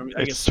that Whoa. either.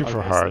 I It's guess super okay,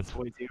 so hard. that's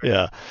way too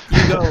hard.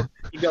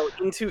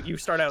 Yeah. You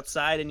start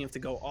outside and you have to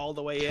go all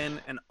the way in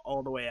and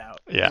all the way out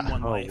Yeah. in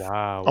one Oh life.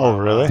 wow. Oh, wow,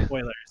 really? wow.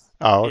 Spoilers.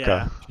 Oh, okay.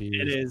 Yeah,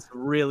 Jeez. it is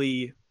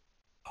really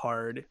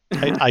hard.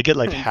 I get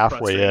like It's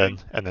halfway in frustrating.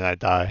 and then I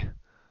die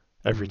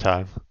every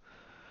time.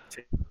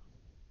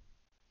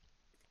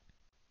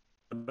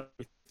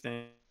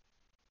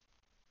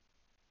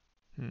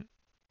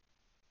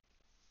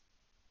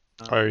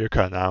 Oh, you're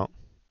cutting out.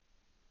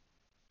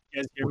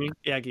 You guys hear me?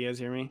 Yeah, can you guys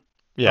hear me?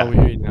 Yeah. Oh, we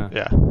hear you now.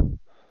 Yeah.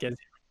 Yeah.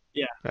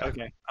 Yeah.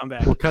 Okay, I'm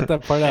back. We'll cut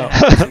that part out.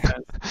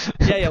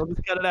 Yeah, we'll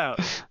just cut it out.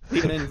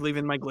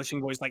 Leaving my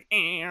glitching voice like.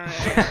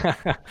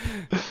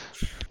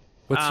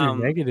 What's your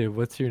negative?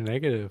 What's your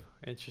negative?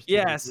 Interesting.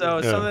 Yeah, so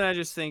Yeah. something I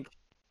just think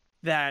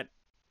that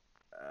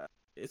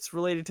it's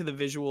related to the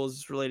visuals,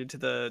 it's related to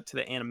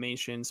the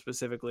animation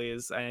specifically.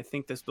 Is I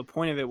think the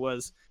point of it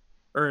was,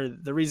 or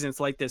the reason it's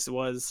like this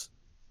was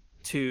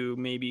to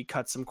maybe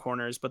cut some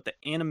corners, but the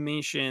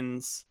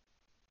animations.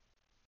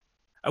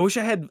 I wish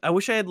I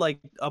had like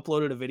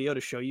uploaded a video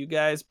to show you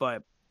guys,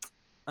 but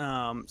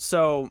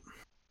so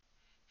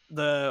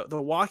the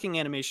walking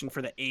animation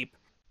for the ape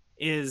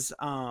is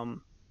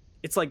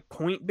it's like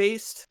point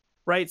based,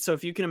 right? So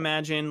if you can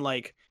imagine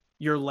like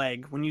your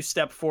leg, when you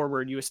step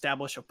forward, you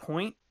establish a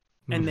point,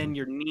 and then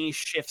your knee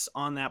shifts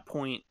on that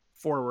point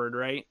forward,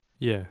 right?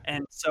 Yeah.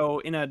 And so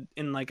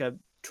in like a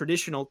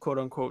traditional quote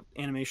unquote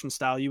animation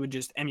style, you would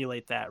just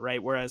emulate that,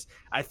 right? Whereas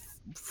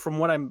from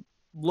what I'm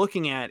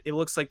looking at, it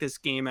looks like this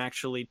game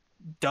actually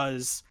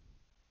does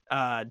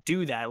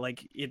do that.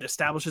 Like it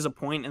establishes a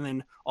point and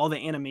then all the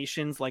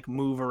animations like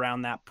move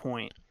around that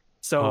point.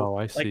 So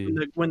I like see.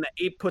 when the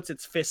ape puts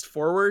its fist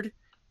forward,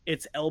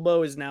 its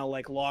elbow is now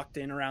like locked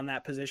in around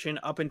that position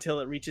up until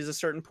it reaches a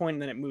certain point,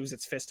 and then it moves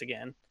its fist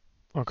again.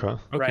 Okay.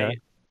 Right.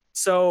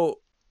 So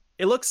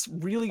it looks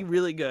really,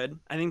 really good.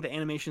 I think the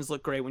animations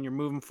look great when you're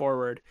moving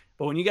forward.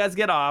 But when you guys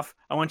get off,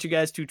 I want you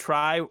guys to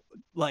try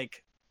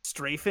like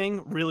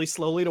strafing really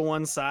slowly to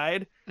one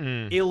side.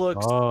 It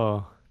looks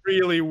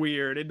really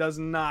weird. It does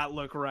not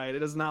look right. It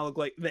does not look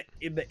like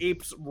the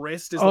ape's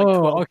wrist is like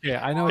 12. Okay.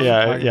 I know.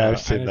 Yeah,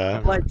 I've seen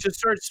that. Like just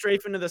start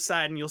strafing to the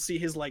side and you'll see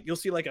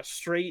like a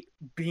straight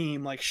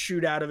beam like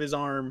shoot out of his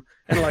arm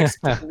and like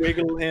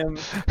wiggle him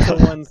to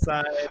one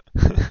side.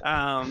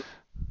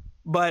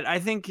 But I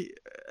think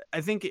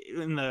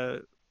in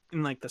the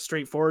in like the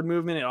straightforward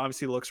movement, it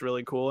obviously looks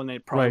really cool, and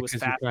it probably Right, was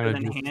 'cause you faster kinda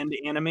than just hand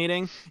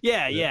animating.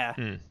 Yeah, Yeah.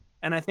 yeah.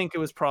 And I think it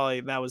was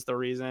probably that was the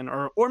reason,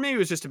 or maybe it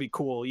was just to be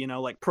cool.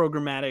 Like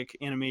programmatic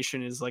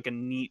animation is like a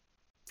neat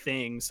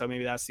thing, so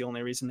maybe that's the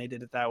only reason they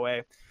did it that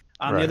way.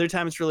 The Right. other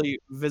time it's really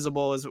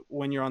visible is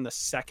when you're on the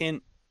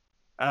second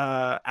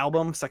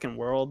second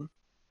world.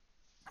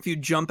 If you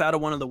jump out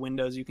of one of the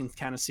windows, you can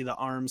kind of see the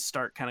arms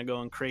start kind of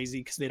going crazy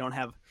because they don't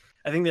have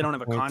a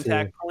Point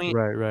contact point,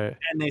 Right.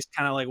 and they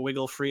kind of like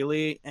wiggle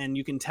freely, and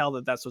you can tell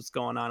that that's what's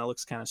going on. It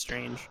looks kind of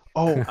strange.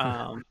 Oh,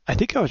 Um, I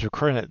think I was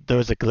recording it. There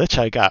was a glitch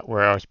I got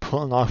where I was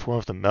pulling off one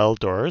of the metal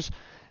doors,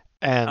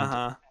 and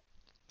uh-huh.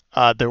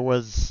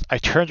 I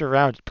turned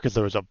around because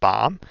there was a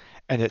bomb,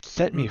 and it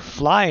sent me Mhm.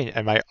 flying,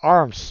 and my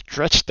arm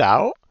stretched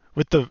out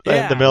with the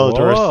Yeah. metal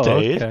door Whoa,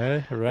 stayed.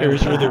 okay, right. It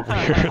was really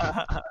weird.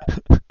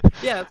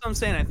 Yeah, that's what I'm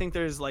saying. I think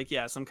there's like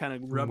some kind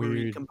of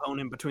rubbery Weird.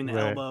 component between the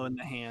Right. elbow and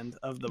the hand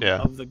of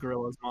Yeah. the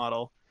gorilla's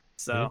model.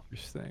 So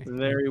Interesting.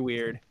 very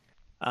weird.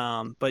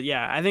 But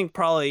yeah, I think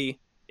probably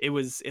it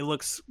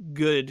looks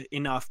good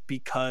enough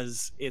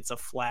because it's a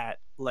flat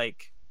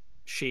like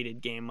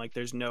shaded game. Like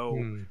there's no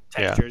Hmm.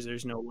 textures,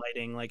 there's no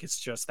lighting, like it's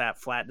just that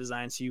flat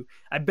design. So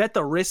I bet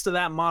the wrist of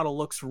that model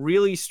looks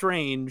really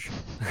strange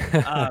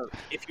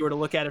if you were to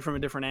look at it from a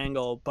different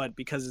angle, but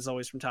because it's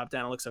always from top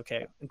down, it looks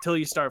okay until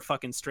you start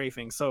fucking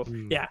strafing. So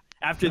yeah,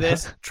 after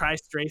this, try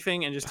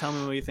strafing and just tell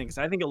me what you think, because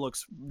I think it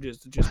looks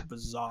just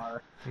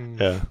bizarre.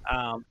 Yeah.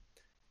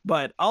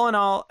 But all in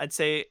all, I'd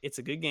say it's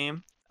a good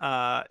game.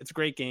 It's a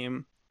great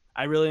game.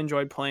 I really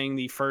enjoyed playing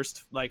the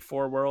first like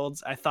 4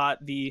 worlds. I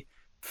thought the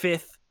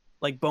 5th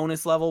like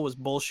bonus level was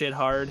bullshit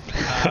hard.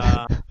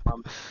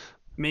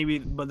 Maybe,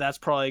 but that's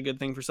probably a good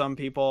thing for some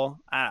people.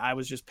 I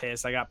was just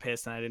pissed. I got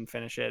pissed and I didn't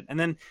finish it. And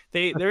then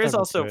there is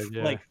also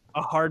like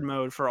a hard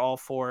mode for all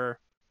 4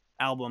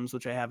 albums,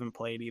 which I haven't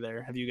played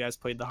either. Have you guys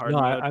played the hard No,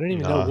 mode? I don't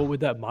even know. What would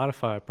that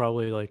modify?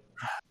 Probably like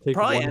take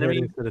Probably one enemy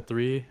hit instead of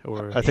 3,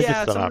 or I think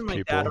it's the something map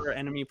like that, people. or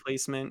enemy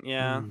placement.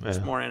 Yeah, just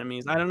Yeah. more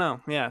enemies. I don't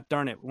know. Yeah,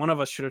 darn it. One of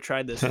us should have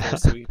tried this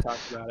first so we could talk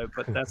about it,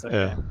 but that's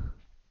okay.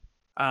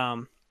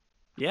 Yeah.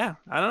 Yeah,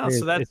 I don't know.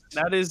 Hey, So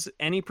that is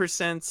any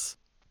percent's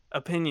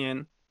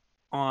opinion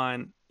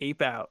on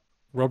Ape Out.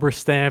 rubber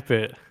stamp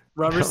it.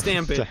 Rubber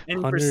stamp it.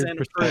 Any percent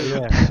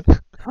 100%,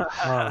 approved.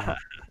 yeah.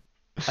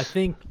 I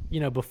think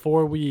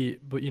before we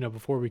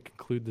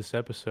conclude this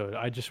episode,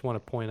 I just want to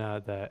point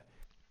out that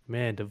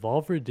man,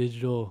 Devolver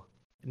Digital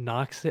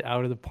knocks it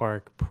out of the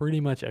park pretty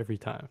much every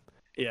time.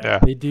 Yeah.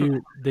 They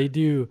do.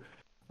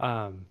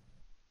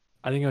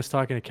 I think I was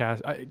talking to Cass.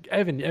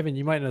 Evan,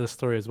 you might know the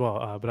story as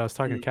well. But I was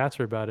talking to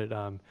Casper about it.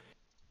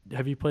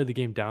 Have you played the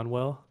game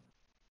Downwell?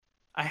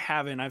 I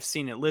haven't. I've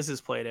seen it. Liz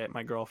has played it.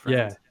 My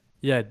girlfriend.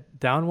 Yeah.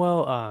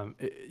 Downwell.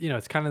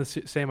 It's kind of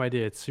the same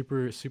idea. It's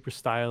super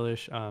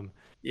stylish.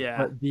 Yeah,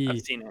 but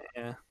I've seen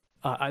it.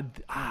 Yeah.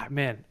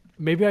 Man,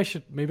 maybe I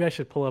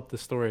should pull up the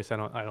story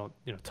so I don't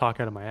talk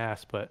out of my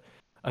ass. But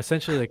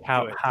essentially, like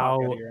how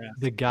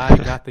the guy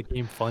got the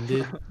game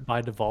funded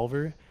by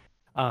Devolver.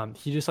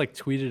 He just like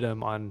tweeted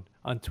him on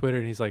Twitter,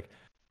 and he's like,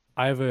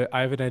 I have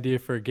an idea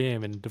for a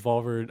game, and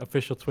Devolver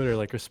official Twitter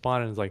like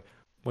responded and is like,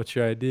 what's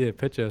your idea?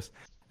 Pitch us.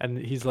 And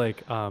he's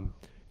like,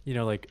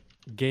 like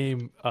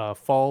game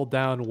fall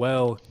down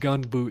well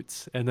gun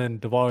boots, and then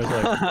Devolver's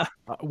like,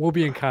 we'll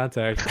be in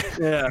contact.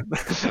 Yeah.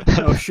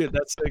 Oh shit,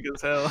 that's sick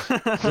as hell.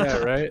 Yeah,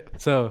 right.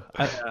 So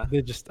I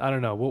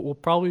don't know. We'll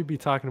probably be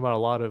talking about a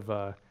lot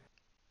of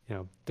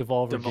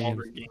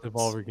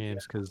Devolver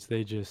games because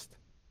they just,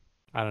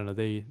 I don't know,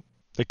 they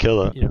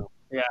kill it.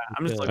 Yeah,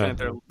 I'm just looking at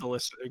the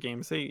list of their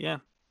games. They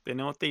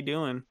know what they're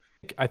doing.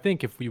 I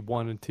think if we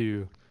wanted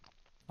to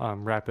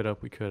wrap it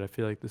up, we could. I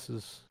feel like this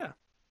is. Yeah,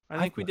 I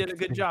think we did a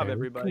good job,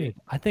 everybody.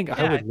 I think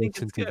I would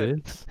listen to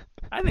this.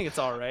 I think it's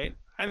all right.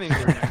 I think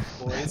we're nice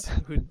boys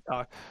who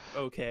talk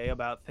okay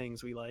about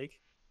things we like.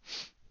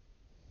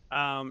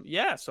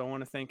 Yeah, so I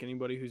want to thank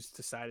anybody who's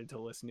decided to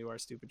listen to our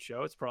stupid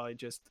show. It's probably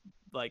just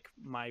like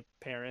my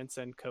parents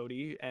and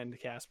Cody and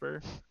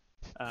Casper,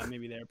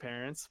 maybe their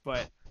parents,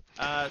 but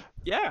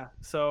yeah.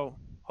 So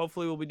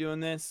hopefully we'll be doing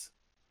this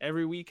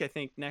every week. I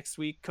think next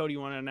week, Cody,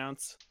 you want to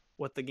announce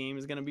what the game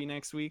is going to be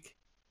next week?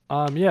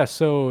 Yeah.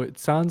 So it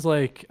sounds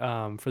like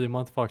for the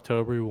month of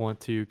October, we want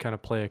to kind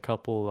of play a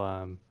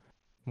couple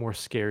more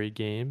scary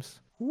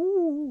games.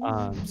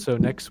 So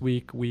next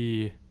week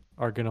we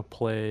are gonna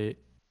play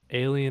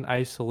Alien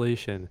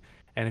Isolation,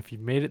 and if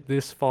you've made it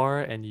this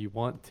far and you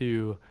want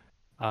to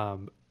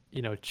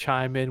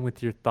chime in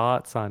with your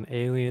thoughts on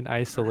Alien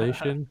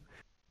Isolation,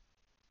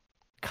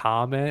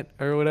 comment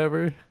or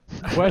whatever,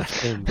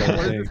 questions. What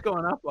is this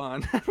going up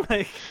on?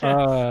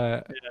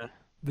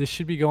 This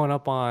should be going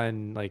up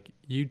on like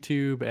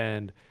YouTube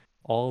and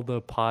all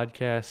the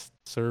podcast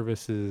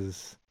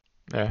services.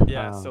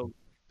 Yeah. So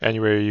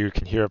anywhere you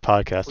can hear a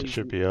podcast, it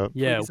should be up.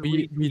 Yeah,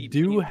 we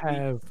do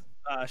have.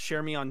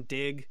 Share me on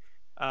Dig.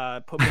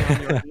 Put me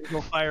on your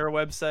Eagle Fire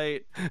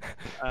website.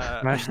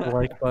 Smash the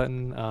like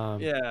button.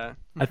 Yeah.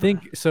 I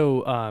think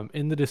so.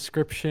 In the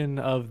description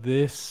of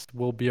this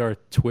will be our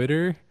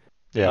Twitter.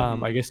 Yeah.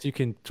 I guess you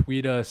can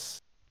tweet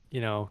us,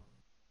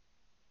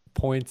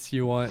 points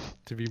you want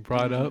to be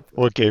brought up.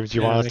 What games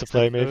you in the want us to next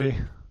play, episode. maybe?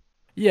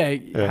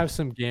 Yeah, have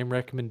some game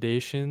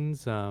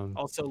recommendations.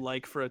 Also,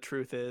 like for a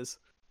truth is.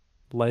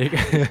 Like,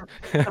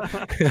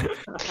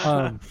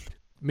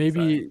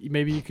 maybe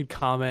you could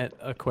comment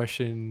a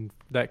question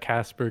that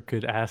Casper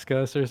could ask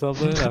us or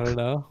something. I don't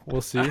know.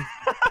 We'll see.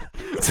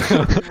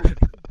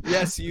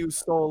 Yes, you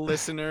sole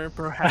listener,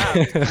 perhaps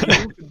you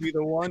could be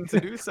the one to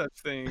do such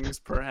things.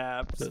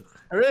 Perhaps.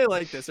 I really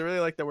like this. I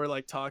really like that we're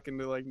like talking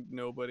to like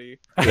nobody.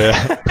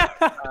 Yeah.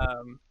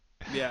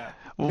 Yeah.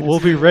 We'll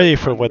be ready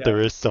for when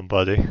there is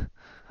somebody.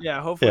 Yeah,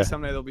 hopefully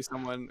someday there'll be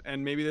someone,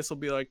 and maybe this will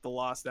be like the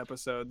lost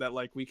episode that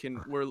like when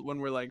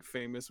we're like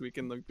famous, we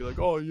can like be like,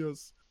 oh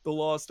yes, the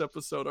lost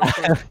episode, our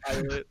first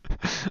pilot.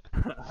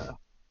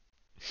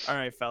 All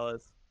right,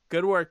 fellas,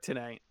 good work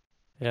tonight.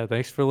 Yeah,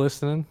 thanks for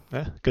listening.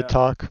 Yeah, good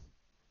talk.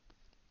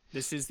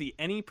 This is the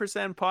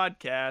Any%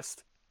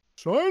 Podcast.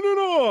 Signing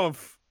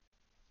off.